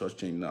they were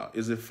shortchanged now.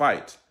 It's a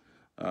fight.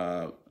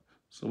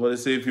 Somebody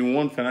say, if you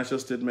want financial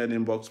statement,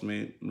 inbox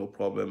me, no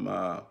problem.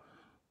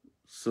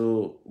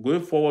 So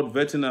going forward,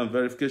 vetting and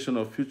verification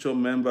of future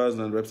members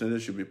and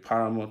representatives should be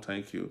paramount.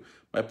 Thank you.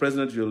 My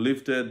president, you're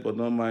lifted, but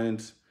don't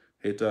mind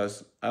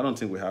haters. I don't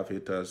think we have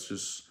haters,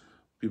 just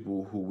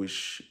people who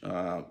wish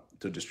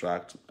to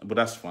distract, but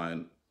that's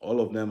fine.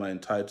 All of them are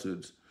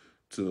entitled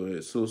to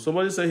it. So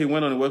somebody said he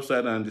went on the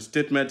website and the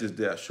statement is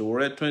there,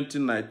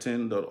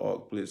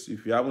 Sowore2019.org. Please,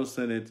 if you haven't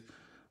seen it,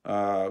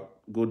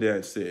 go there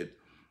and see it.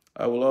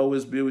 I will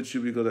always be with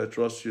you because I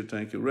trust you.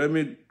 Thank you.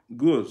 Remy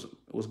Goods,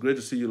 it was great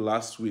to see you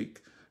last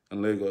week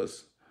in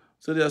Lagos.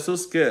 So they are so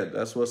scared.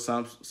 That's what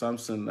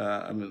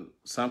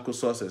Samco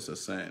sources are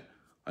saying.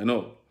 I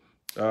know.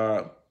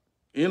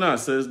 Ina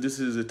says this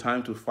is a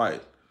time to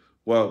fight.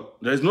 Well,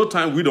 there's no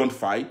time we don't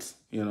fight,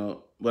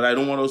 but I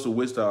don't want us to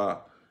waste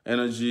our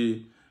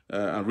energy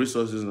and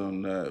resources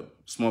on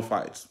small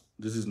fights.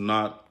 This is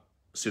not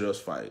a serious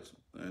fight,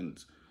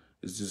 and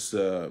it's just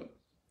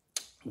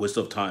waste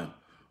of time,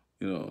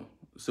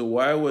 So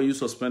why were you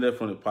suspended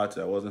from the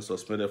party? I wasn't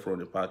suspended from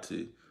the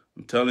party.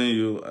 I'm telling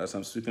you, as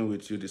I'm speaking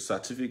with you, the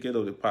certificate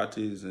of the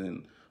party is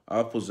in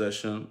our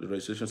possession, the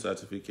registration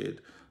certificate.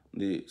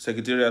 The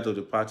secretariat of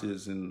the party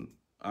is in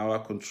our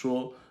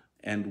control,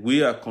 and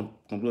we are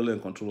completely in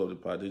control of the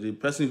party. The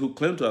person who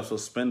claimed to have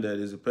suspended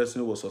is the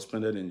person who was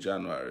suspended in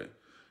January.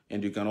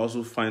 And you can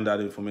also find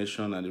that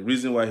information and the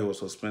reason why he was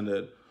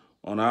suspended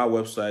on our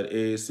website,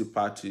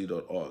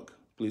 aacparty.org.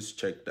 Please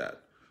check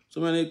that.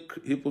 So many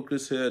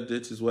hypocrites here.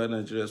 This is why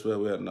Nigeria is where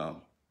we are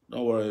now.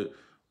 Don't worry.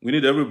 We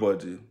need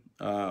everybody.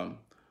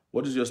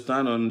 What is your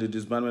stand on the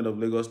disbandment of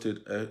Lagos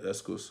State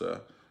ESCO,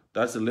 sir?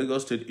 That's a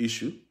Lagos State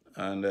issue.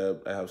 And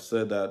I have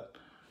said that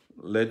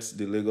let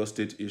the Lagos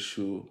State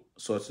issue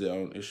sort their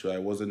own issue. I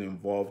wasn't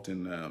involved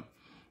in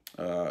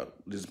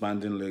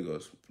disbanding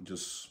Lagos,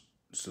 just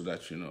so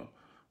that you know.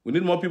 We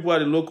need more people at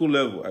the local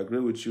level. I agree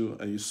with you.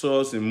 And you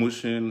saw us in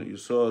Mushin, you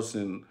saw us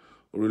in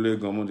Orile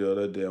Gomo the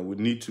other day, and we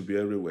need to be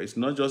everywhere. It's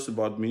not just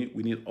about me.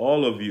 We need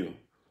all of you.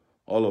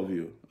 All of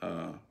you.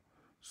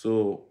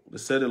 So they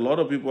said a lot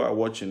of people are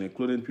watching,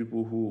 including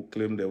people who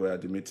claimed they were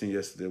at the meeting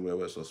yesterday where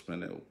we were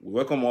suspended. We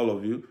welcome all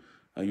of you,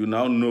 and you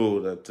now know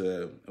that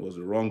it was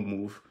a wrong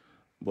move,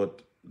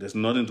 but there's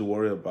nothing to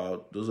worry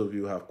about. Those of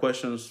you who have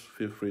questions,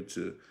 feel free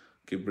to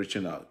keep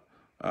reaching out.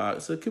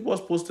 So keep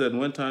us posted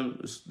when time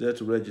is there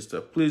to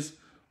register. Please,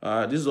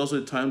 this is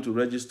also a time to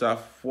register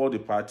for the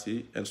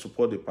party and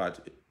support the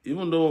party.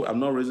 Even though I'm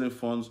not raising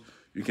funds,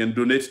 you can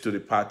donate to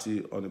the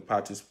party on the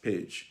party's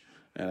page.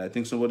 And I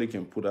think somebody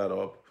can put that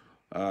up.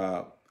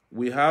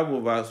 We have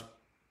over,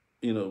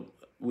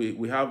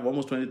 we have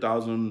almost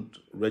 20,000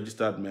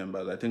 registered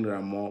members. I think there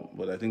are more,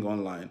 but I think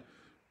online.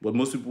 But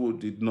most people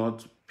did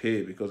not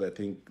pay because I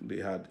think they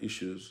had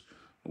issues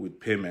with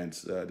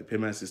payments. The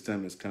payment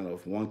system is kind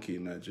of wonky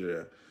in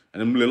Nigeria.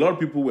 And a lot of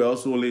people were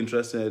also only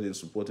interested in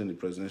supporting the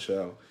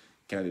presidential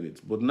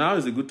candidates. But now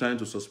is a good time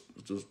to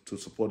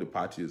support the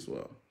party as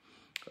well.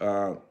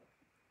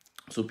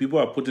 So people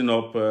are putting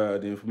up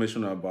the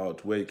information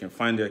about where you can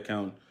find the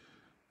account.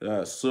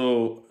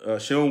 So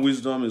Sheon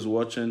Wisdom is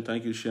watching.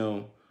 Thank you,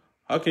 Sheon.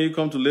 How can you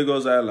come to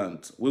Lagos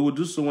Island? We will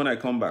do so when I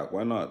come back.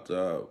 Why not?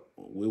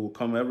 We will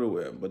come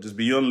everywhere. But it's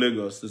beyond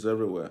Lagos. It's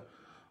everywhere.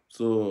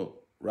 So,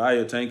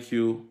 Raya, thank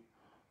you.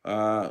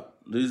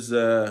 This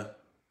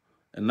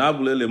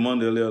Nabule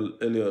Monde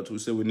Elliot, we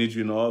say we need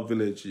you in all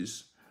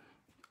villages.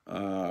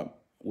 We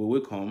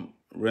will come.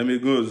 Remy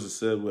Goods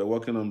said we're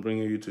working on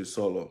bringing you to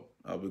Solo.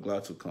 I'll be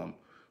glad to come.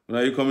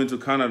 When are you coming to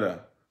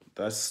Canada?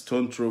 That's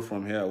stone throw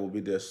from here. We'll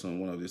be there soon,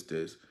 one of these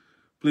days.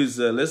 Please,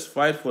 let's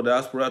fight for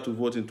diaspora to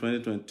vote in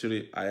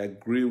 2023. I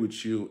agree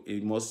with you.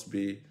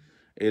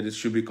 It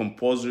should be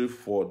compulsory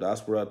for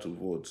diaspora to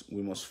vote.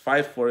 We must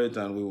fight for it,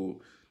 and we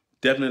will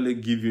definitely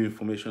give you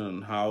information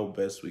on how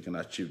best we can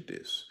achieve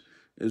this.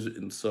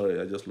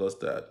 Sorry, I just lost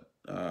that.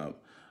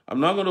 I'm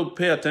not going to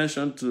pay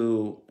attention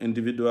to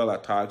individual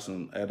attacks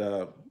on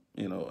other,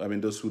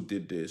 those who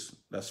did this.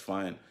 That's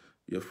fine.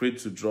 You're free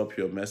to drop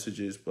your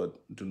messages, but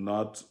do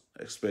not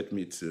expect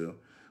me to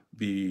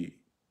be,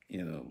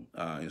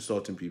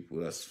 insulting people.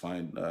 That's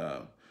fine.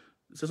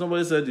 So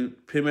somebody said the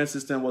payment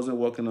system wasn't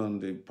working on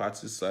the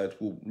party side.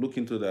 We'll look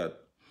into that.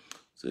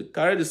 So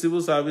carry the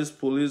civil service,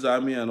 police,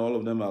 army, and all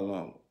of them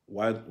along.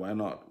 Why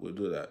not? We'll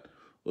do that.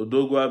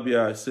 Odogwa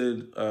Bia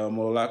said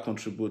Morola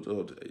contribute.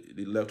 Oh,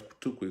 he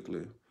left too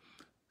quickly.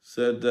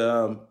 Said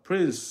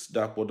Prince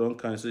Dapo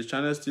Duncan said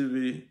Channels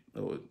TV.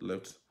 Oh, it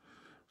left.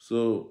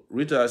 So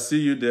Rita, I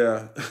see you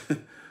there.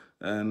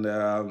 And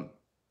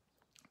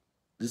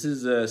this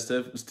is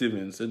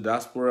Steven said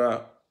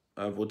diaspora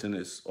voting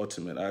is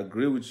ultimate. I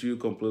agree with you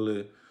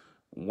completely.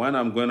 When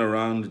I'm going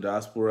around the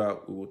diaspora,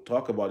 we will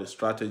talk about the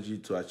strategy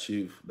to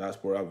achieve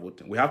diaspora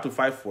voting. We have to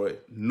fight for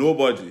it.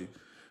 Nobody,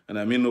 and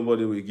I mean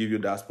nobody, will give you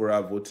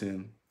diaspora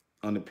voting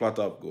on the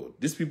platter of gold.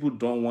 These people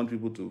don't want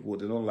people to vote.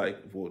 They don't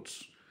like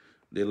votes.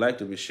 They like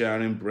to be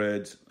sharing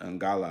bread and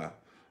gala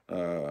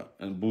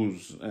and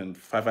booze and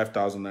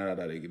 5,000 naira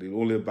that they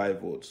only buy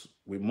votes.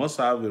 We must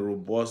have a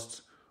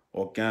robust,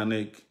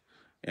 organic,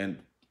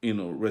 and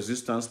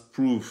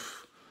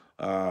resistance-proof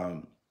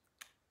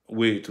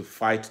way to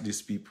fight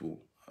these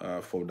people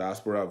for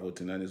diaspora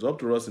voting. And it's up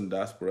to us in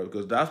diaspora,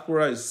 because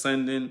diaspora is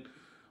sending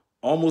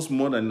almost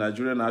more than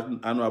Nigerian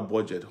annual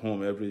budget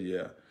home every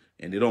year,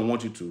 and they don't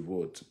want you to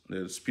vote.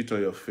 They'll spit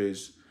on your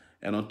face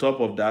And on top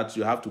of that,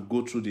 you have to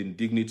go through the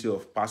indignity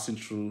of passing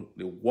through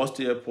the worst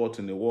airport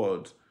in the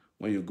world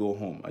when you go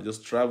home. I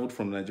just traveled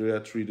from Nigeria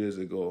 3 days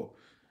ago.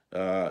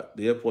 The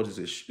airport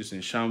is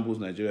in shambles.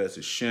 Nigeria is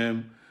a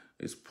shame.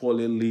 It's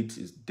poorly lit.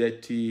 It's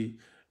dirty.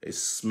 It's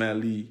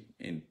smelly.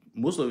 And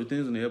most of the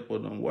things in the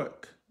airport don't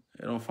work.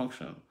 They don't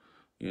function.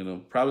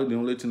 Probably the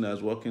only thing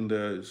that's working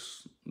there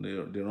is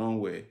the wrong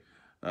way.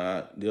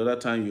 The other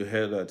time you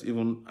heard that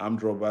even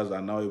armed robbers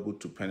are now able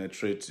to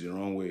penetrate the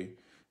wrong way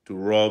to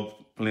rob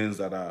planes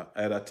that are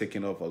either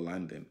taking off or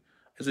landing.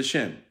 It's a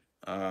shame,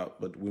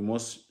 but we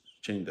must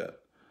change that.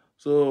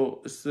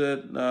 So it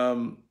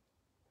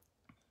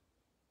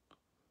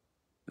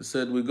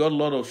said, we got a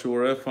lot of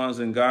Sowore fans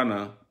in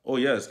Ghana. Oh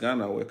yes,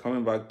 Ghana, we're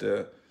coming back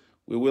there.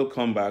 We will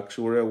come back.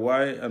 Sowore,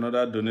 why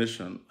another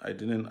donation? I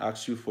didn't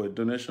ask you for a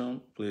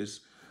donation,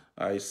 please.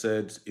 I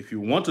said, if you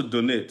want to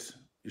donate,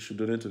 you should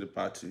donate to the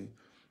party.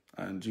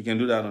 And you can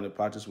do that on the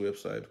party's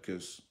website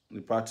because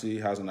the party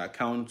has an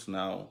account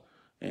now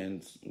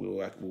and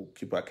we'll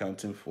keep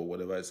accounting for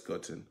whatever it's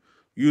gotten.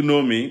 You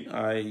know me,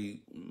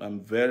 I'm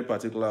very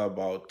particular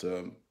about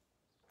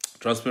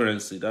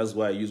transparency. That's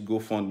why I use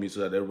GoFundMe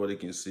so that everybody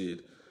can see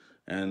it.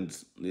 And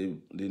the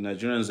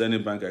Nigerian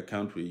Zenith Bank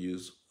account we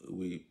use,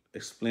 we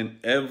explain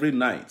every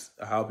night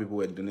how people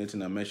were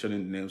donating and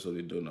mentioning the names of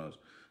the donors.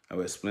 And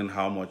we explain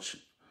how much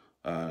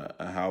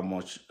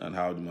and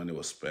how the money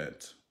was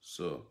spent.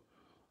 So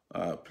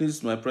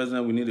please, my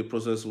president, we need a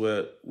process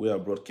where we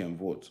abroad can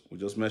vote. We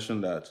just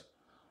mentioned that.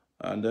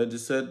 And they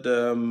said,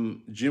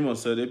 Jimo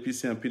said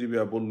APC and PDP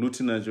are both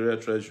looting Nigeria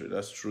treasury.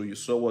 That's true. You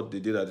saw what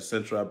they did at the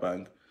central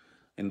bank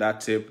in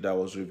that tape that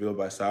was revealed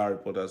by Sahara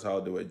reporters,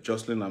 how they were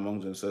jostling among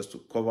themselves to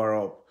cover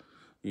up,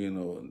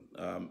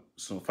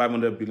 some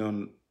 500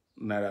 billion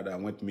naira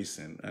that went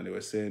missing. And they were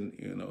saying,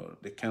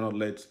 they cannot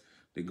let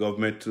the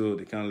government know,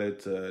 they can't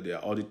let their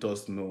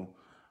auditors know.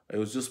 It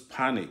was just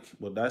panic,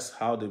 but that's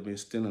how they've been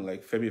stealing.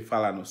 Like Femi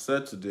Falana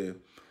said today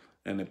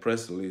in a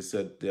press release,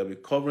 said they'll be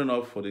covering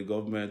up for the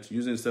government,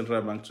 using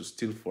central bank to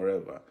steal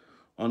forever.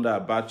 Under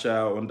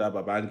Abacha, under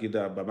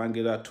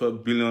Babangida,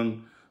 $12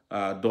 billion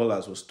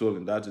was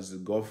stolen. That is the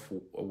Gulf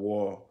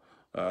War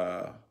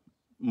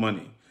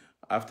money.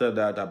 After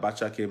that,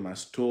 Abacha came and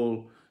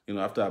stole.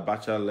 After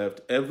Abacha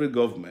left, every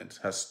government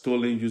has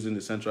stolen using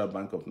the Central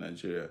Bank of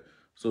Nigeria.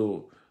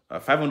 So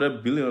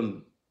 500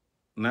 billion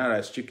naira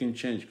is chicken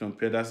change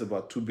compared. That's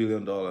about $2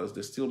 billion.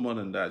 There's still more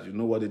than that. You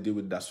know what they did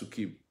with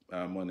Dasuki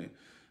money,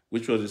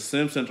 which was the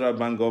same central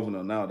bank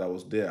governor now that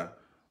was there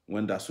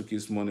when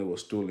Dasuki's money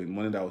was stolen,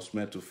 money that was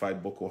meant to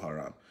fight Boko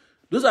Haram.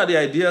 Those are the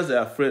ideas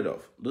they're afraid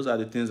of. Those are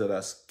the things that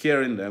are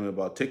scaring them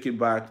about Take It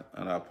Back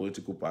and our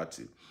political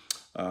party.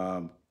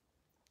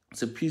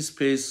 It's a peace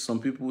space. Some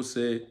people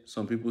say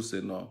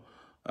no.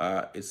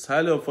 It's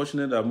highly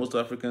unfortunate that most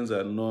Africans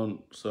are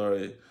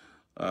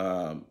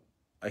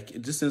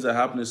these things are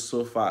happening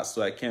so fast,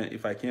 so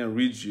if I can't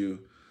read you,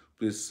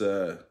 please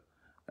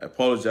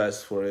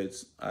apologize for it.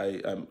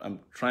 I'm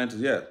trying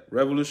to,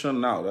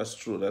 revolution now, that's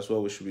true, that's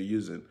what we should be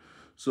using.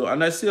 So,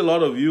 and I see a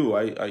lot of you,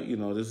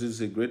 this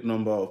is a great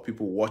number of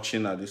people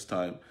watching at this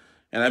time,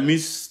 and I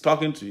miss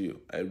talking to you.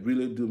 I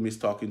really do miss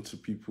talking to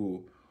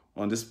people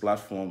on this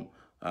platform.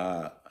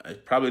 I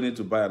probably need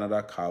to buy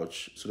another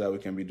couch so that we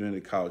can be doing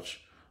the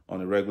couch on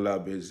a regular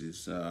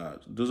basis.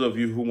 Those of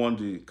you who want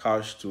the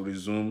couch to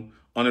resume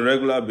on a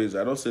regular basis,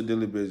 I don't say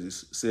daily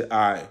basis, say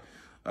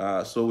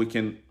so we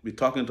can be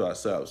talking to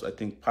ourselves. I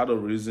think part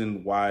of the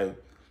reason why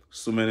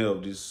so many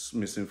of this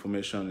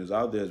misinformation is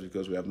out there is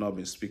because we have not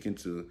been speaking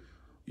to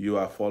you,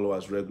 our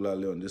followers,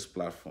 regularly on this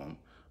platform.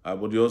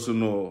 But you also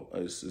know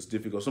it's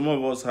difficult. Some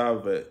of us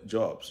have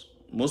jobs.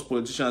 Most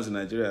politicians in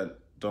Nigeria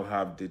don't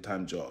have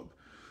daytime job.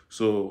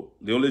 So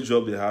the only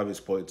job they have is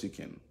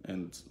politicking.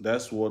 And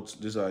that's what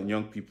these are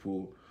young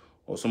people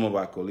or some of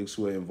our colleagues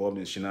who were involved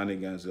in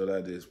shenanigans the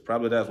other days.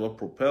 Probably that's what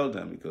propelled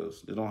them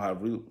because they don't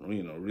have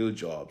real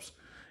jobs.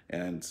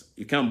 And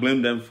you can't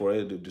blame them for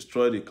it. They've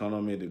destroyed the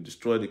economy. They've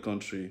destroyed the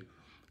country.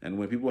 And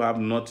when people have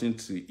nothing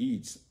to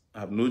eat,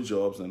 have no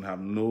jobs, and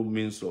have no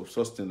means of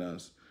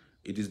sustenance,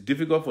 it is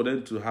difficult for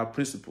them to have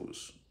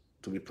principles,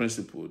 to be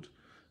principled.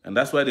 And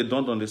that's why they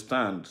don't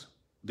understand.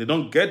 They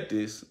don't get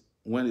this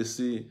when they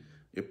see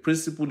a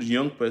principled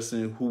young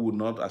person who would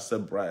not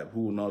accept bribe,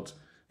 who would not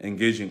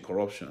engage in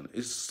corruption.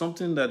 It's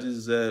something that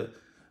is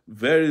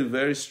very,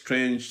 very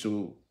strange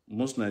to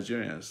most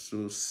Nigerians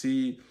to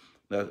see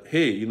that,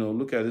 hey,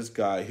 look at this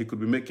guy. He could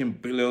be making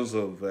billions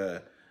of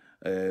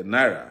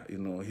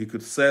naira. He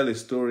could sell a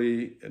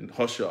story and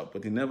hush up,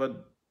 but he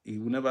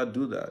will never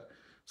do that.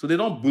 So they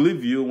don't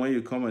believe you when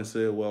you come and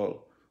say,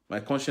 well, my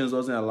conscience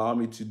doesn't allow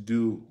me to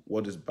do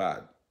what is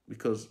bad.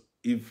 Because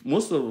if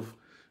most of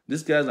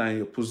these guys are in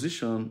your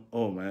position,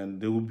 oh man,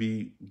 they will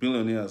be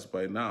billionaires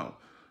by now.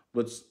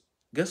 But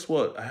guess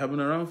what? I have been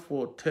around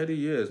for 30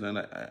 years and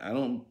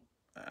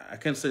I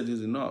can't say this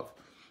enough.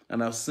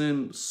 And I've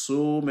seen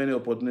so many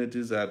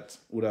opportunities that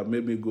would have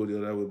made me go the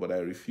other way, but I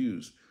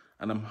refused.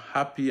 And I'm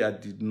happy I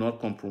did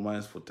not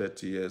compromise for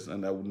 30 years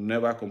and I would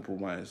never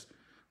compromise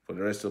for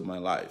the rest of my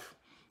life.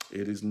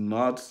 It is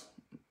not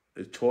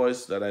a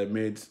choice that I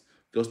made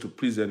just to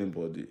please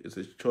anybody. It's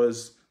a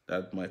choice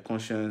that my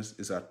conscience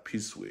is at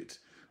peace with.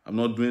 I'm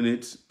not doing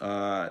it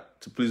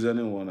to please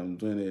anyone. I'm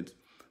doing it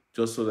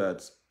just so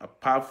that,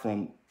 apart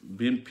from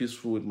being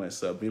peaceful with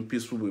myself, being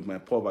peaceful with my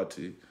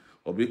poverty,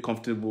 or being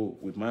comfortable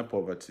with my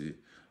poverty,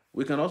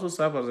 we can also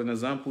serve as an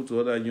example to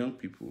other young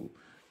people.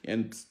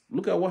 And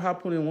look at what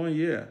happened in 1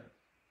 year.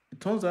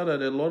 It turns out that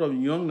there are a lot of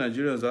young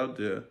Nigerians out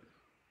there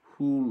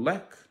who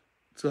like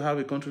to have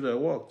a country that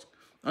works.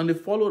 And they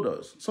followed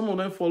us. Some of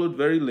them followed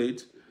very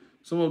late.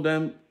 Some of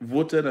them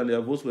voted and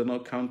their votes were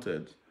not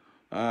counted.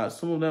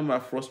 Some of them are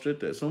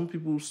frustrated. Some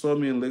people saw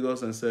me in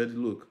Lagos and said,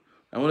 look,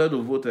 I wanted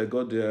to vote. I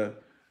got there.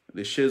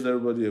 They chased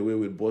everybody away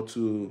with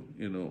bottle,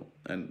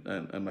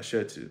 and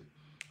machete.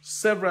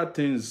 Several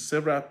things,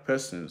 several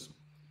persons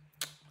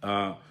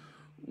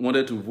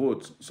wanted to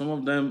vote. Some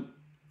of them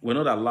were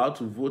not allowed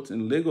to vote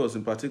in Lagos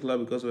in particular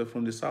because we're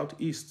from the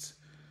southeast.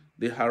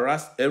 They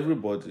harassed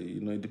everybody,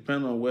 it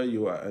depends on where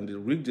you are, and they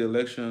rigged the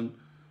election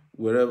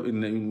wherever,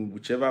 in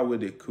whichever way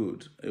they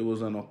could. It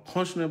was an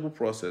unconscionable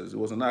process. It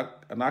was an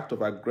act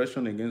of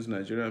aggression against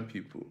Nigerian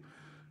people.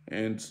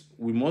 And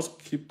we must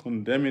keep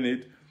condemning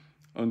it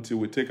until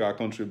we take our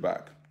country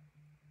back.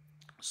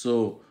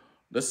 So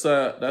that's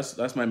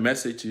my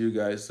message to you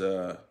guys.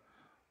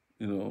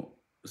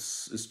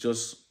 It's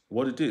just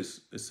what it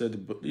is. It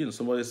said,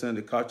 somebody said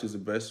the couch is the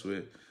best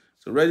way.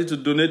 So ready to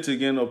donate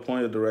again upon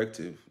your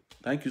directive.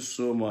 Thank you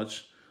so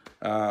much.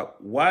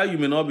 While you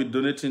may not be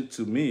donating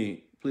to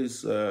me,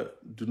 please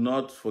do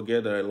not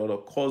forget there are a lot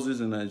of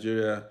causes in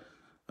Nigeria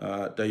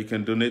that you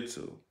can donate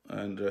to.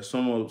 And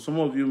some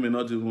of you may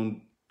not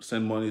even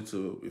send money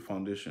to a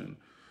foundation.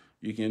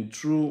 You can,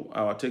 through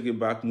our Take It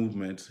Back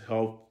movement,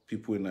 help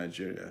people in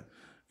Nigeria.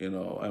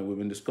 And we've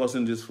been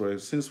discussing this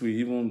since we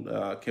even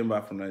came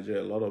back from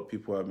Nigeria. A lot of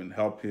people have been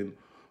helping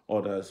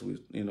others.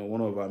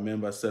 One of our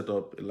members set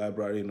up a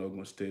library in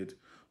Ogun State.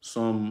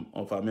 Some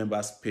of our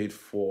members paid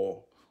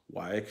for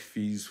WAEC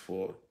fees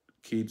for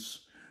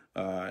kids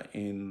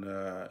in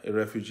a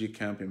refugee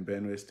camp in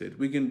Benue State.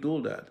 We can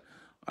do that.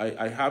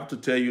 I have to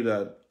tell you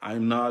that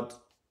I'm not,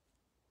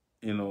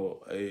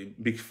 a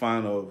big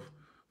fan of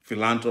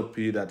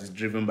philanthropy that is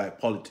driven by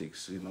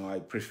politics. I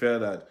prefer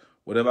that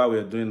whatever we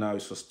are doing now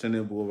is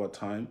sustainable over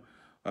time.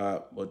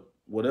 But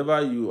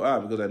whatever you are,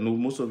 because I know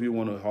most of you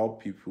want to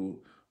help people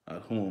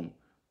at home,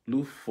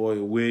 look for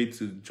a way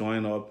to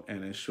join up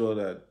and ensure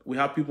that we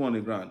have people on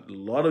the ground. A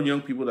lot of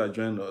young people that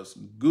joined us,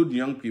 good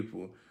young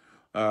people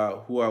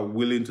who are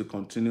willing to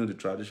continue the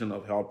tradition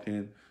of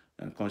helping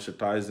and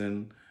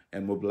conscientizing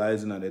and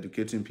mobilizing and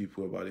educating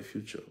people about the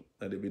future.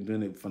 That they've been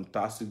doing a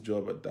fantastic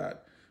job at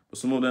that. But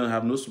some of them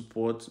have no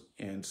support,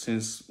 and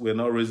since we're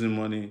not raising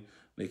money,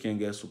 they can't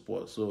get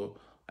support. So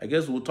I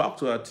guess we'll talk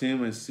to our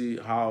team and see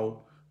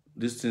how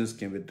these things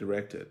can be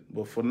directed.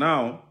 But for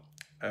now,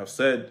 I've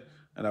said,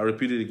 and I'll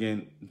repeat it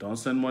again, don't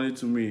send money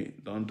to me,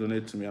 don't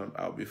donate to me,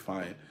 I'll be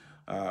fine.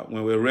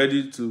 When we're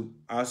ready to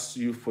ask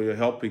you for your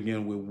help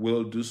again, we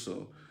will do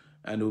so.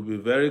 And it will be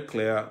very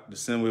clear, the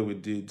same way we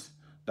did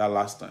that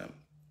last time.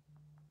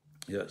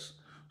 Yes.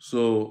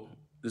 So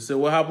they say,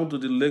 what happened to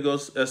the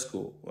Lagos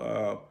ESCO?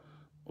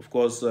 Of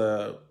course,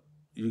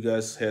 you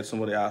guys heard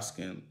somebody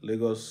asking.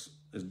 Lagos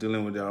is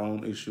dealing with their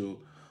own issue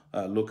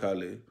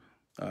locally,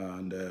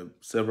 and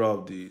several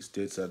of the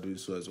states are doing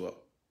so as well.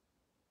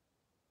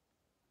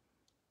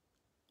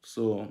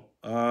 So,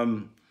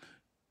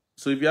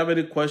 so if you have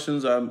any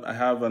questions, I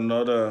have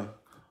another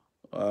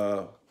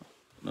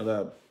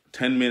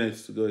 10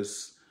 minutes to go.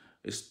 It's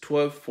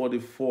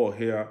 12:44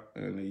 here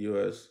in the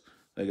US.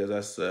 I guess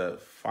that's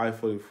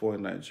 5:44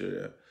 in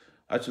Nigeria.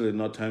 Actually,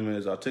 not 10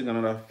 minutes. I'll take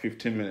another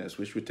 15 minutes,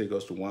 which will take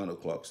us to 1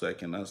 o'clock, so I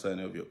can answer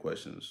any of your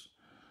questions.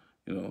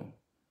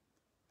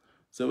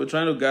 So we're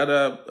trying to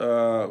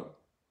gather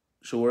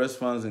Sowore's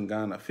fans in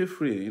Ghana. Feel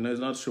free. It's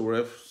not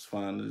Sowore's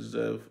fans.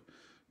 It's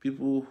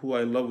people who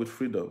are in love with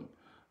freedom.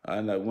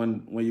 And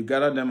when you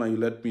gather them and you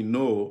let me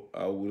know,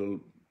 I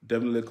will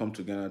definitely come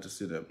to Ghana to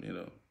see them.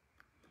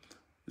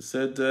 He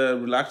said,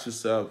 relax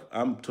yourself.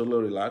 I'm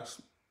totally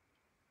relaxed.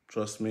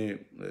 Trust me,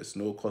 there's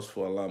no cause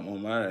for alarm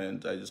on my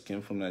end. I just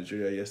came from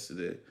Nigeria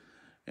yesterday.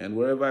 And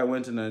wherever I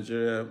went in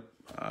Nigeria,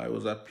 I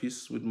was at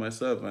peace with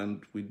myself.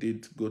 And we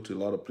did go to a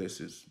lot of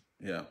places.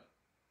 Yeah.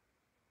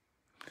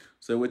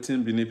 So what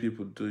Benin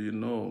people do,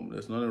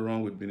 there's nothing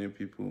wrong with Benin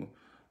people.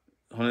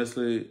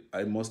 Honestly,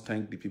 I must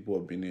thank the people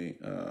of Benin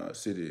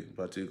City in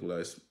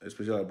particular,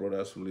 especially our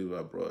brothers who live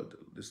abroad.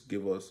 This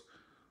gave us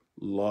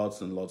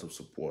lots and lots of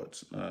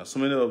support. So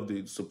many of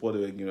the support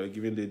they were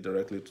giving it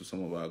directly to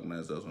some of our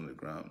organizers on the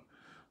ground.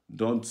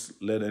 Don't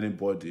let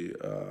anybody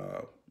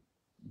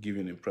give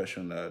you an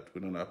impression that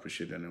we don't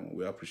appreciate anyone.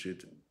 We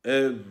appreciate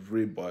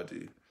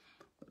everybody.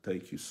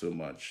 Thank you so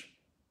much.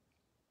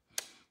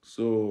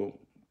 So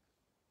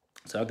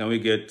how can we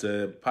get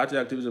party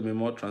activities to be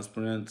more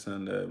transparent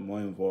and more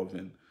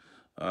involving?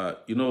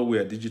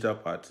 We're a digital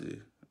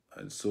party.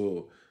 And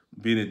so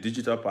being a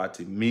digital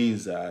party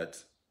means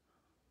that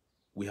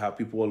we have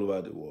people all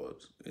over the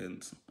world.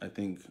 And I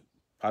think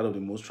part of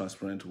the most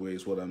transparent way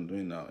is what I'm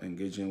doing now,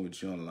 engaging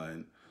with you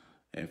online.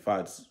 In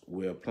fact,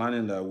 we're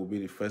planning that we'll be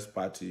the first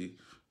party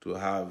to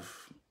have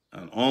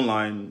an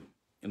online,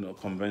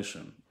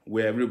 convention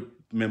where every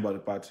member of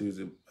the party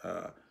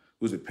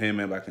who's a paying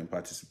member can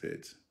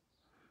participate.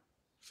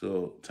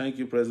 So thank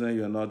you, President.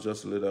 You're not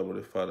just a leader, but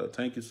a father.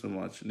 Thank you so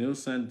much.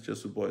 Nielsen,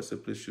 just a boy,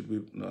 said, please should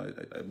we? No,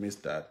 I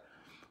missed that.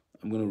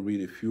 I'm going to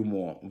read a few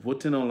more.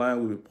 Voting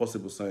online will be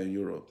possible, sir, in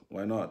Europe.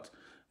 Why not?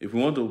 If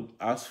we want to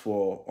ask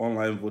for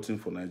online voting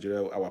for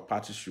Nigeria, our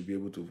party should be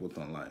able to vote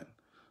online.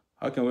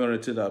 How can we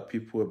orientate our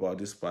people about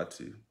this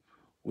party?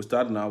 We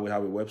start now. We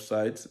have a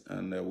website,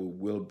 and we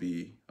will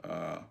be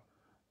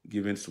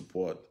giving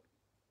support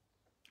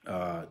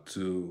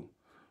to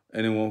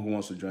anyone who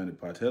wants to join the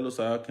party. Hello,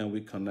 sir. How can we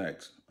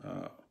connect?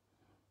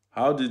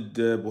 How did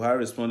Buhari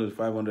respond to the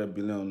 500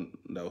 billion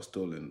that was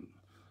stolen?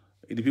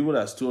 The people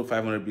that stole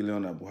 500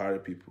 billion are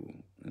Buhari people.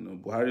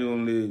 Buhari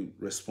only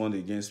respond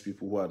against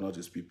people who are not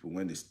his people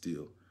when they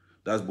steal.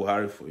 That's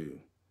Buhari for you.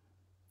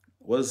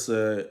 What's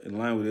in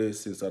line with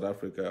this in South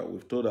Africa?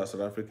 We've told our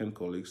South African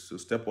colleagues to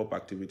step up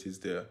activities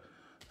there,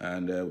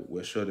 and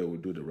we're sure they will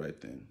do the right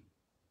thing.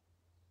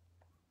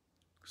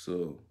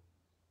 So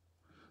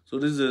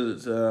this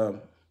is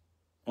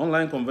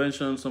online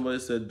convention. Somebody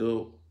said,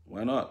 though,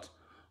 why not?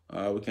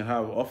 We can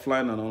have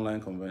offline and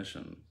online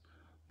convention,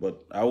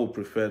 but I would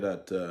prefer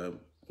that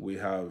we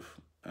have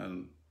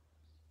an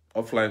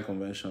offline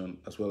convention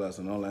as well as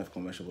an online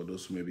convention for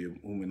those who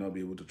may not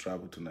be able to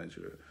travel to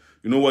Nigeria.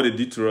 You know what they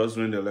did to us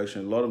during the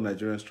election? A lot of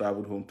Nigerians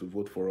traveled home to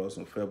vote for us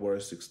on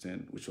February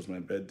 16, which was my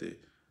birthday.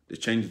 They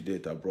changed the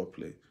date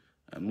abruptly,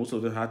 and most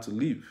of them had to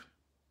leave.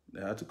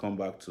 They had to come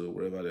back to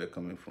wherever they're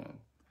coming from.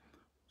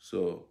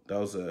 So that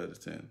was the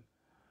thing.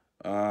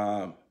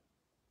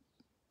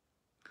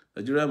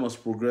 Nigeria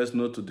must progress,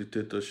 no to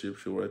dictatorship,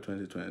 Sowore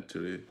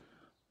 2023.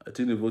 I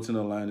think the voting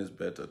online is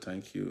better.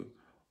 Thank you.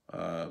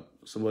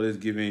 Somebody's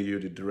giving you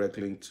the direct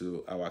link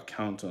to our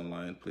account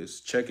online.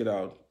 Please check it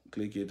out,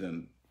 click it,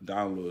 and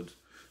download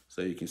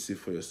so you can see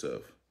for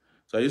yourself.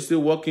 So are you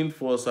still working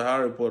for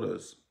Sahara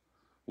Reporters?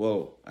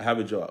 Well, I have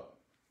a job.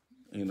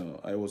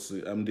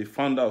 I'm the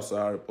founder of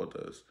Sahara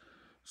Reporters.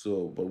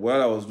 But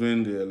while I was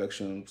doing the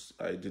elections,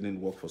 I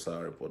didn't work for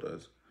Sahara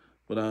Reporters.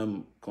 But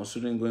I'm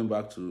considering going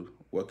back to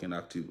working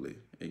actively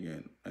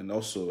again. And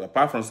also,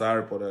 apart from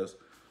Sahara Reporters,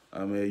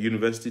 I'm a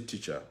university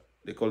teacher.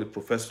 They call it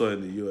professor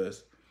in the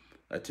US.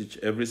 I teach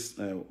I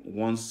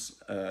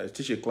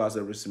teach a class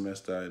every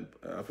semester in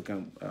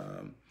African,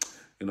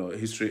 a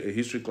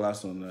history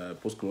class on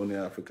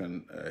post-colonial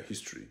African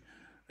history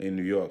in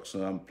New York.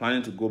 So I'm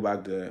planning to go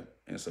back there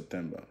in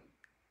September.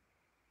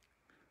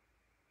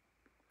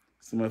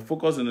 So my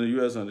focus in the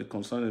US on the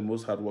concern the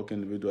most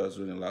hardworking individuals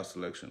during the last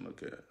election.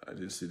 Okay, I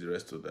didn't see the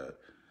rest of that.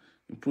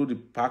 Improve the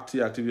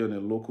party activity on a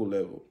local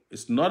level.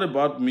 It's not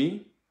about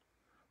me.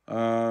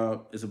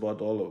 It's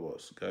about all of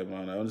us. Okay,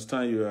 man. I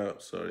understand you are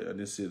sorry. I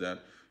didn't see that.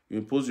 You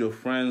impose your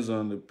friends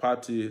on the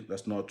party.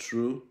 That's not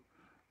true.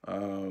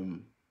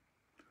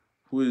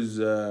 Who is?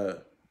 I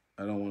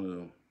don't want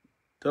to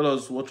tell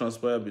us what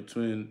transpired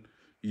between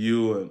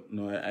you and.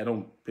 No, I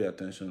don't pay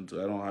attention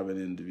to. I don't have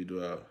any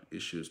individual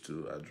issues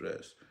to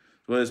address.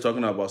 So when it's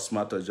talking about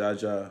Smarter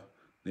Jaja,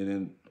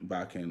 leaning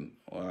back in,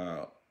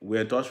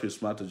 we're in touch with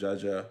Smarter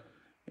Jaja,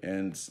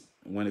 and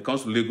when it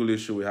comes to legal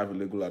issue, we have a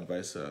legal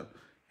advisor,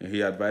 and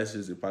he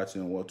advises the party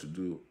on what to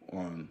do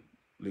on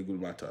legal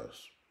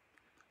matters.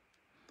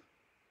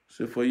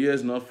 So for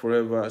years, not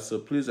forever. So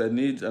please, I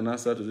need an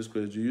answer to this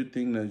question. Do you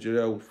think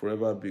Nigeria will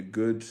forever be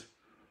good?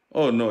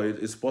 Oh, no,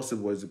 it's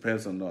possible. It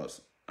depends on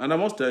us. And I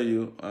must tell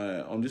you,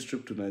 on this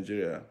trip to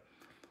Nigeria,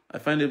 I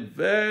find it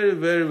very,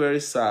 very, very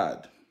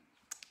sad.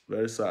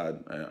 Very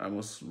sad. I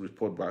must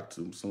report back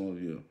to some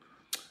of you.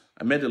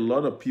 I met a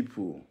lot of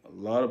people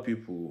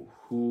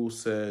who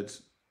said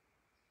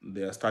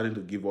they are starting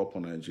to give up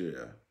on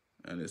Nigeria.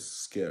 And it's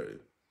scary.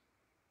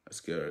 It's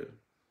scary.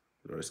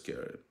 Very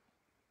scary.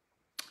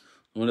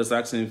 Someone is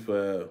asking if,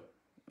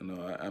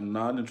 I'm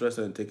not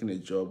interested in taking a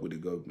job with the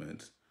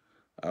government.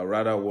 I'd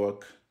rather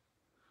work,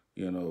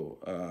 9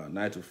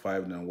 to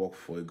 5 than work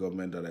for a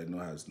government that I know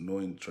has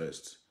no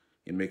interest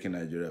in making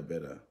Nigeria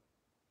better.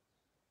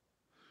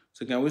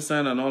 So can we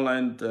sign an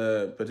online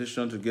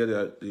petition to get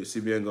the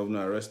CBN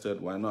governor arrested?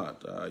 Why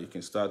not? You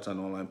can start an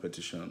online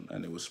petition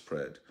and it will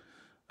spread.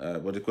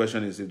 But the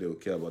question is if they will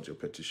care about your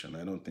petition.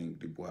 I don't think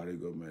the Buhari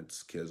government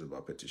cares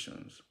about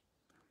petitions.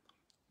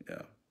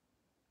 Yeah.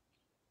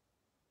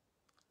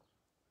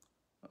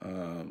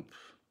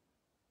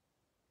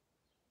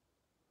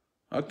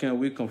 How can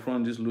we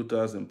confront these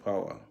looters in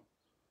power?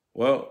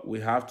 Well, we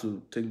have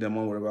to take them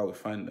on wherever we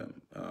find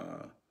them.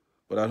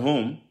 But at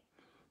home,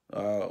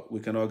 we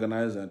can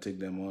organize and take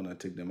them on and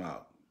take them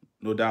out.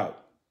 No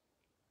doubt.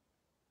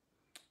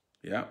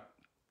 Yeah.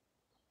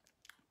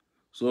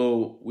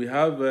 So we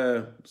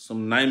have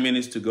some 9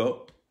 minutes to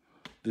go.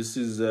 This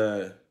is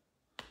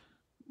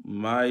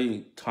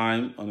my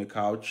time on the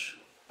couch.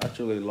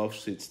 Actually, love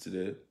seats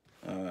today.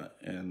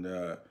 And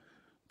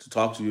to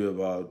talk to you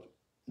about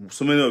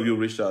so many of you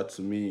reached out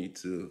to me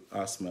to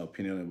ask my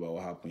opinion about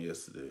what happened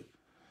yesterday.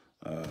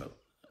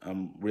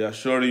 I'm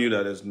reassuring you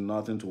that there's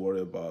nothing to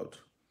worry about.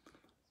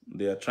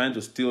 They are trying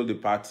to steal the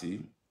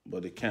party,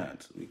 but they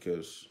can't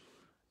because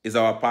it's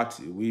our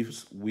party.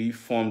 We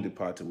formed the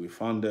party. We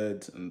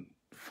founded and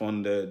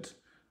funded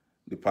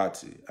the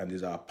party, and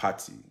it's our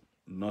party.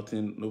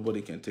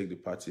 Nobody can take the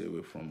party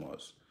away from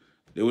us.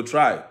 They will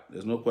try.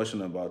 There's no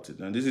question about it.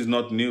 And this is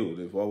not new.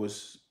 They've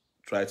always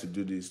tried to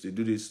do this. They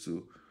do this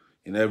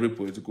in every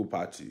political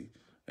party.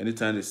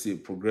 Anytime they see a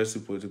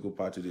progressive political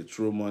party, they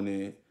throw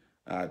money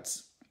at,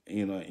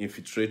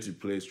 infiltrate the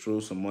place, throw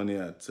some money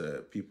at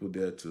people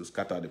there to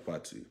scatter the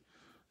party.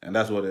 And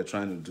that's what they're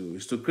trying to do,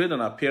 is to create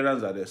an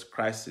appearance that there's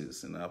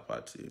crisis in our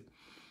party.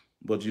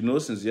 But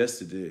since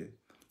yesterday,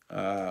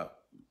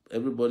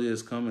 everybody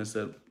has come and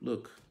said,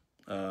 look,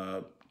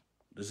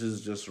 this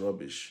is just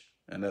rubbish.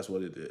 And that's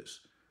what it is.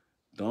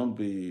 Don't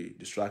be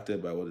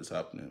distracted by what is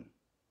happening.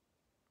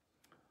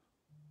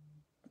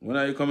 When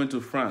are you coming to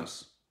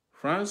France?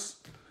 France,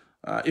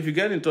 if you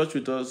get in touch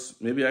with us,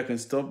 maybe I can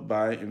stop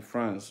by in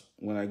France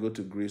when I go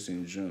to Greece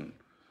in June.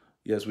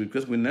 Yes,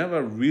 because we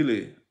never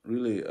really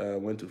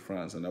went to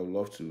France, and I would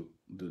love to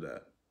do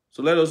that.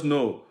 So let us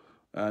know.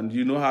 And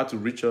you know how to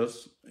reach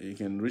us. You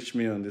can reach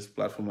me on this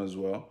platform as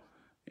well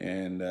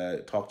and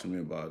talk to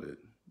me about it.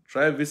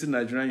 Try visit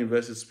Nigerian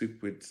universities,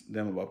 speak with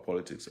them about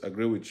politics. I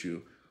agree with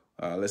you.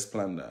 Let's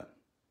plan that.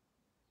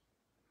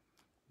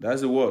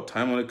 That's the word,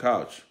 time on the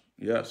couch.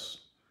 Yes,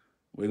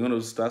 we're going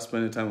to start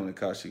spending time on the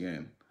couch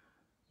again.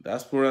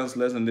 Diasporans,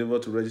 let's endeavor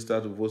to register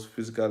to vote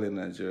physically in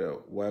Nigeria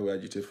while we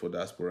agitate for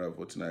diaspora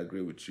voting. I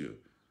agree with you.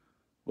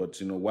 But,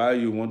 while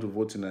you want to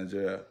vote in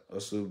Nigeria,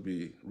 also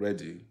be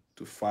ready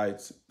to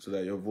fight so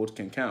that your vote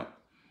can count.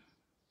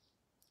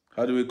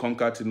 How do we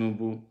conquer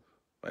Tinubu?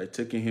 By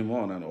taking him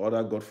on and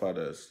other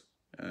godfathers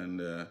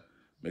and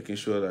making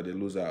sure that they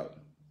lose out.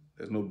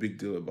 There's no big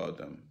deal about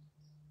them.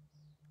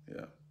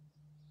 Yeah.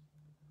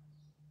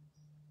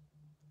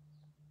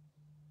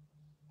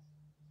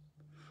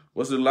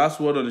 What's the last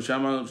word on the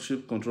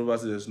chairmanship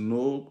controversy? There's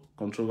no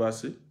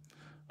controversy.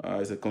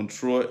 It's a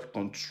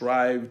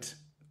contrived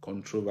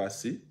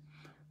controversy,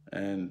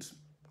 and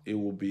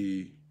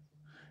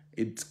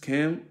it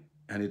came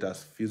and it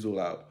has fizzled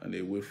out, and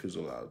it will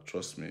fizzle out.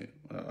 Trust me.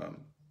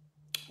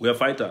 We are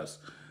fighters.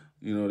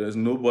 There's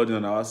nobody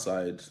on our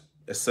side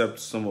except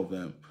some of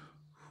them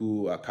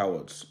who are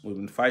cowards. We've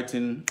been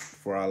fighting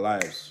for our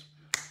lives,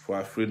 for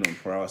our freedom,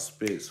 for our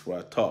space, for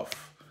our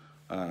tough,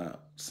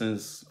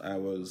 since I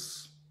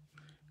was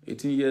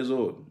 18 years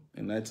old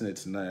in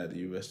 1989 at the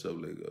University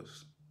of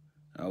Lagos.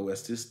 And we're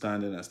still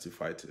standing and still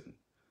fighting.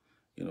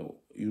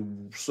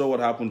 You saw what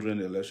happened during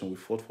the election. We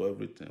fought for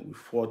everything. We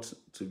fought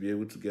to be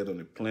able to get on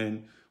a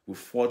plane. We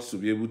fought to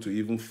be able to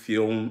even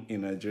film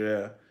in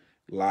Nigeria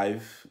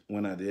live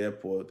when at the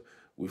airport.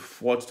 We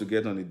fought to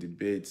get on the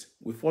debate.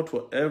 We fought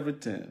for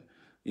everything.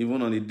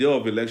 Even on the day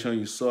of election,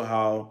 you saw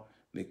how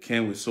they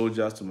came with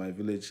soldiers to my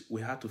village.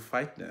 We had to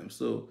fight them.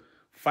 So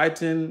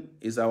fighting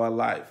is our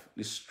life.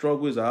 The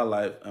struggle is our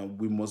life, and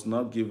we must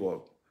not give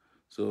up.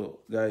 So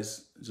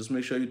guys, just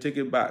make sure you take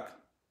it back.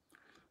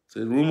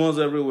 So rumors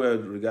everywhere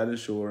regarding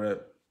Sowore.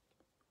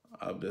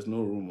 There's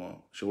no rumor.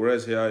 Sowore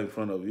is here in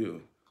front of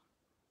you.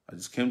 I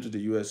just came to the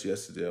US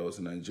yesterday. I was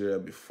in Nigeria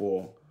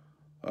before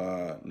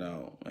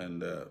now,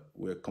 and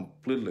we're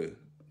completely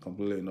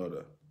in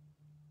order.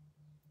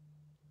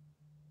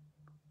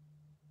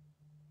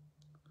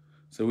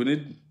 So we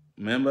need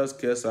Members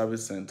Care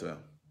Service Center.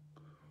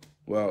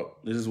 Well,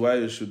 this is why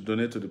you should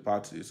donate to the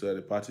party so that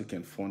the party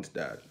can fund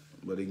that.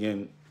 But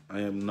again,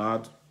 I am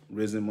not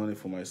raising money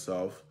for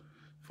myself.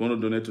 If you want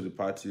to donate to the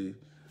party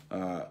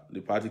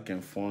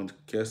can fund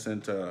care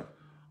center.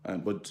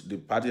 But the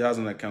party has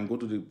an account. Go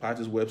to the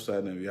party's website,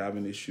 and if you're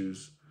having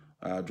issues,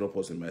 drop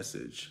us a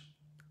message.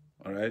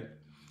 All right?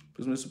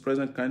 Please, Mr.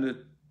 President, kindly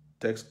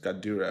text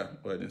Kadira.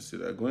 Oh, I didn't see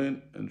that. Go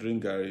in and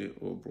drink Gary.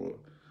 Oh, bro.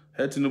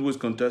 Head Tinubu is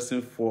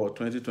contesting for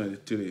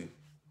 2023.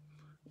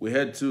 We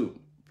heard too.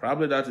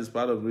 Probably that is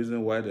part of the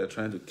reason why they're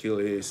trying to kill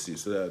AAC,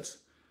 so that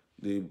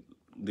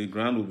the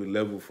ground will be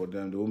level for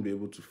them. They won't be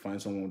able to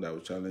find someone that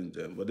will challenge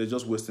them. But they're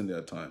just wasting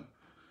their time.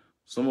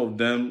 Some of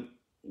them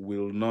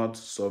will not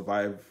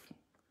survive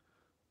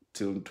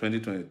till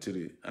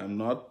 2023. I'm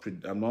not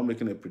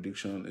making a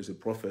prediction. It's a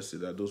prophecy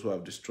that those who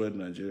have destroyed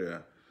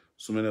Nigeria,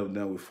 so many of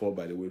them will fall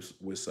by the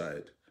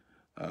wayside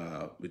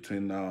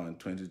between now and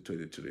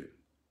 2023.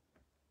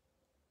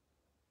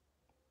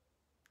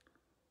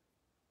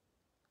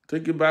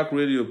 Take It Back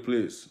Radio,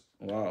 please.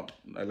 Wow,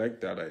 I like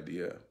that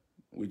idea.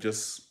 We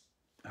just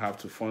have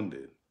to fund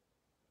it.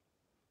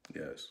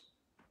 Yes.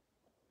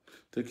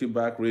 Take It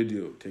Back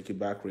Radio. Take It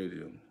Back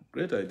Radio.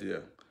 Great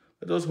idea.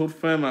 Let us hold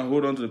firm and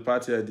hold on to the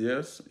party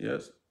ideas.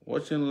 Yes.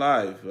 Watching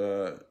live.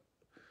 So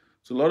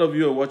a lot of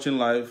you are watching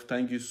live.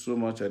 Thank you so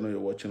much. I know you're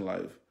watching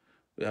live.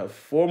 We have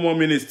 4 more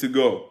minutes to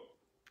go.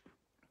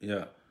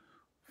 Yeah.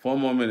 4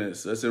 more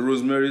minutes. There's a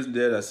Rosemary's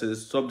there that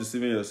says, stop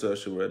deceiving yourself,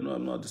 Sowore. No,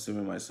 I'm not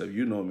deceiving myself.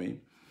 You know me.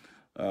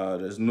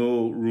 There's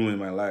no room in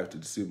my life to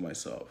deceive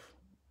myself.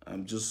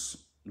 I'm just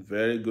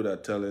very good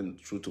at telling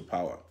truth to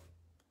power,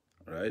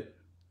 right?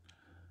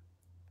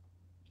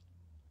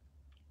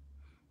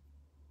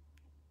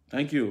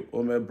 Thank you,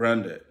 Omer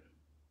Branded.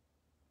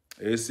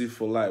 AC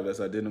for life. That's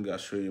Adenuga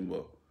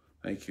Shoyimbo.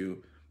 Thank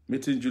you.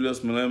 Meeting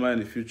Julius Malema in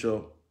the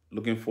future.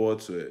 Looking forward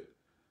to it.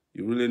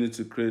 You really need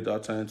to create our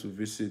time to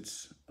visit.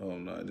 Oh,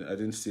 no, I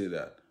didn't say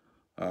that.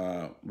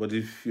 But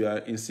if you are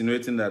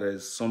insinuating that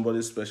there's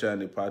somebody special in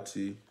the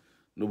party,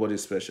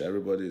 nobody's special.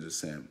 Everybody is the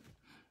same.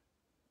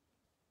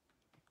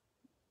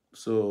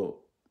 So,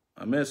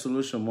 I made a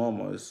solution,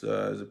 Momo. Is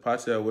a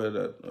party aware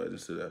that, I didn't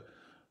say that.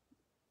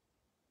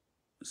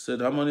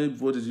 Said, how many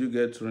votes did you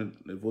get?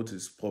 The vote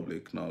is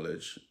public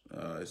knowledge.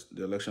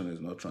 The election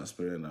is not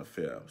transparent and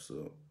fair.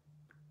 So,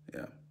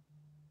 yeah.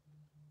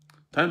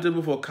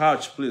 Timetable for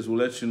couch, please. We'll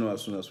let you know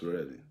as soon as we're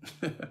ready.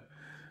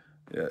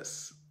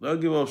 Yes. Don't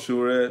give up,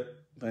 Sowore.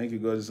 Thank you,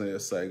 God is on your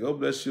side. God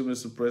bless you,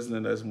 Mr.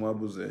 President. That's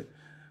Mwabuze.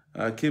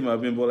 Kim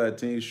Abimbola, I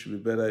think it should be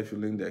better if you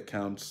link the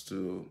accounts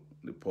to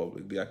the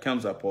public. The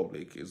accounts are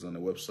public. It's on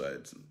the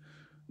website.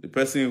 The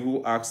person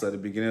who asked at the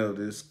beginning of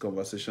this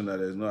conversation that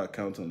there's no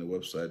account on the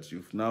website,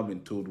 you've now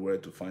been told where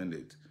to find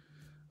it.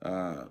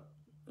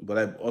 But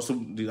I also,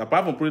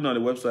 apart from putting it on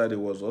the website, it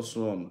was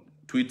also on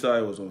Twitter,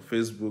 it was on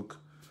Facebook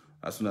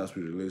as soon as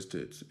we released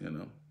it, you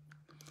know.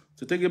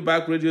 So Take It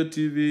Back Radio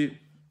TV,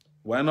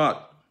 why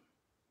not?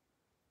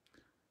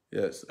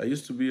 Yes, I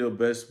used to be your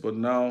best, but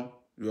now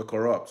you're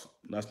corrupt.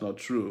 That's not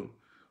true.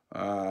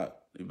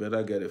 You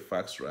better get the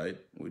facts right.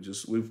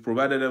 We've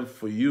provided them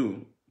for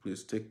you.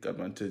 Please take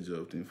advantage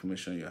of the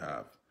information you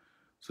have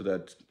so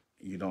that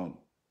you don't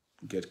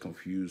get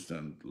confused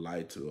and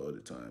lied to all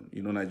the time.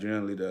 You know,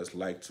 Nigerian leaders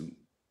like to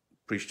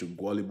preach to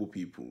gullible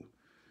people.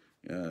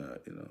 You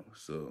know,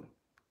 so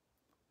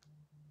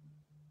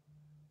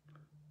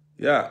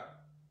yeah.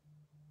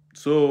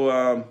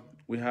 So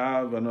we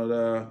have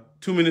another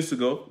 2 minutes to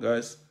go,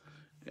 guys.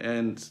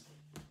 And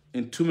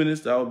in 2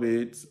 minutes, that'll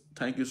be it.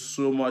 Thank you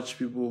so much,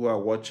 people who are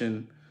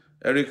watching.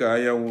 Erica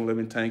Ayawu, let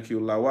me thank you.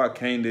 Lawa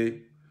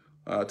Kende,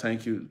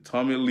 thank you.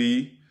 Tommy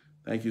Lee,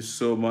 thank you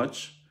so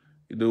much.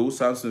 Idowu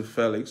Samson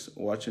Felix,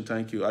 watching,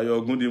 thank you.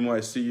 Ayo Gundimo, I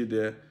see you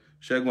there.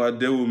 Shegun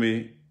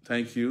Adewumi,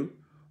 thank you.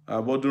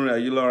 Bodunri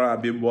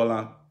Ayilora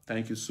Abimbola,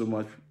 thank you so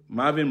much.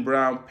 Marvin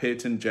Brown,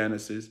 Peyton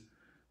Genesis,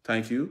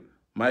 thank you.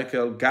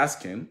 Michael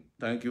Gaskin,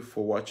 thank you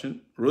for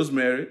watching.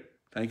 Rosemary,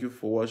 thank you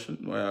for watching.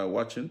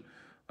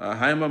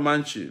 Haima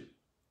Manchi,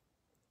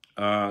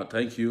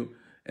 thank you.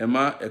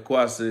 Emma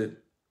Ekwase,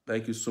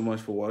 thank you so much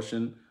for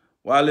watching.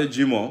 Wale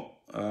Jimo,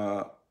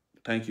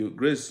 thank you.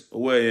 Grace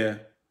Oweye,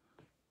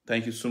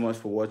 thank you so much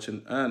for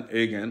watching. And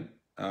again,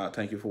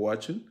 thank you for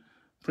watching.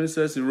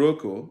 Princess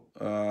Iroko,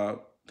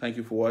 thank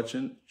you for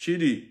watching.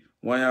 Chidi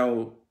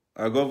Wanyao,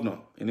 our governor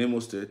in Imo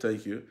State,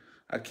 thank you.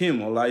 Akim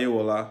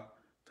Olayewola,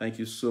 thank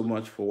you so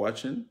much for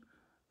watching.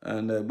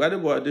 And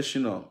Gbadebo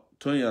Additional,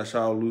 Tony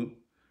Ashaolu,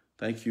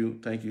 thank you,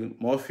 thank you.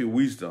 Murphy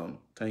Wisdom,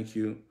 thank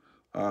you.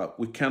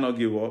 We cannot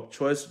give up.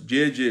 Choice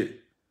JJ,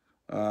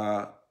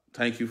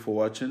 thank you for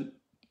watching.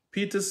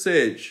 Peter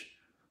Sage,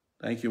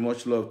 thank you,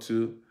 much love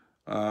too.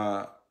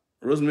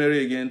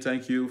 Rosemary, again,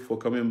 thank you for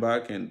coming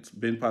back and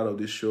being part of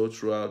this show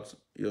throughout.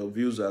 Your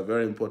views are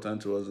very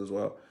important to us as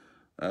well.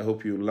 I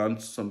hope you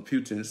learned some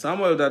few things.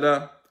 Samuel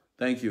Dada,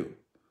 thank you.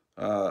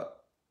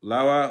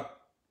 Lawal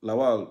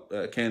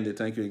Kende,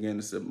 thank you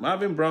again.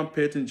 Marvin Brown,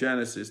 Peyton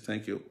Genesis,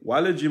 thank you.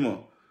 Wale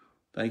Jimo,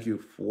 thank you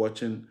for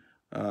watching.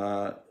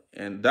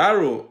 And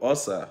Daro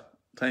Osa,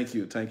 thank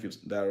you,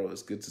 Daro.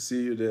 It's good to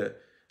see you there.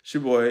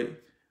 Shiboy,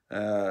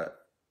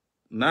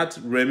 Nat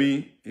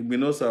Remy,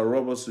 Igbinosa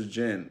Robert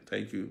Sujan,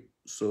 thank you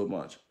so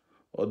much.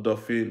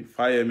 Odofin,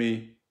 Fire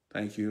Me,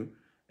 thank you.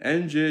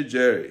 NJ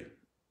Jerry,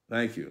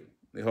 thank you.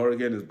 The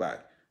hurricane is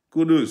back.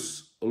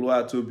 Kudus,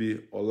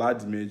 Oluwatobi,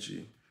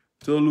 Oladimeji,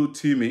 Tolu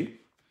Timi.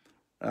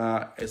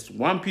 It's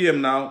 1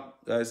 p.m. now,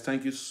 guys.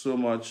 Thank you so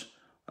much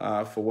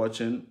for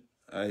watching.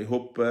 I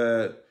hope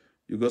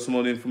you got some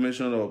of the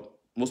information or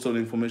most of the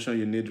information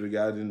you need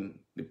regarding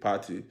the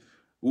party.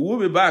 We will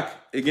be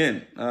back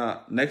again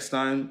next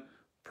time,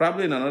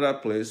 probably in another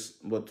place.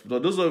 But for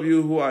those of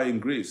you who are in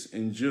Greece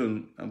in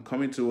June, I'm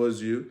coming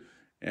towards you,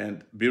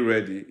 and be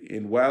ready.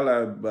 And while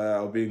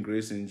I'll be in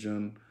Greece in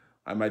June,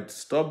 I might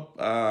stop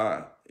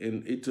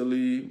in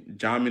Italy,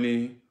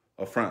 Germany,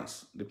 or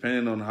France,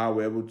 depending on how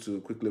we're able to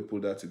quickly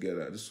put that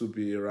together. This will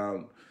be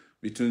around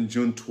between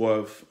June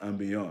 12th and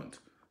beyond.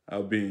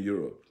 I'll be in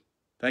Europe.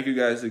 Thank you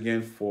guys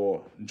again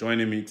for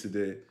joining me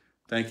today.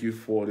 Thank you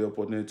for the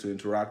opportunity to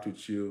interact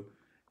with you.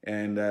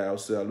 And I'll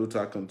say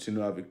Aluta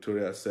Continua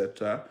Victoria,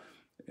 etc.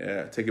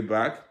 Take it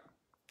back.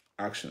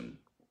 Action.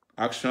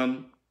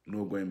 Action,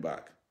 no going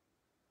back.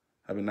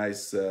 Have a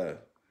nice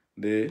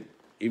day,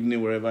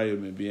 evening, wherever you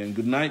may be. And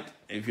good night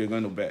if you're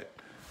going to bed.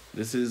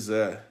 This is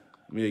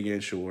me again,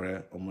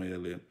 Sowore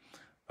Omoyele,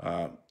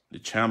 the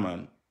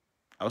chairman.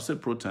 I'll say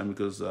pro time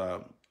because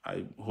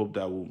I hope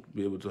that we'll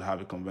be able to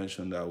have a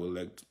convention that will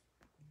elect,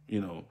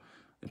 the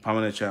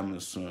permanent chairman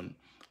soon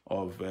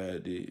of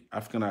the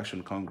African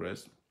Action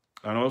Congress,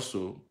 and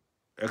also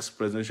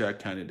ex-presidential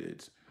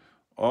candidates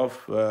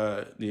of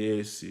the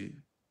AAC.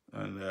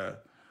 And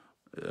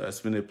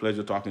it's been a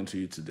pleasure talking to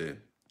you today.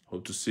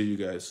 Hope to see you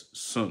guys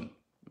soon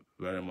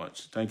very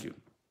much. Thank you.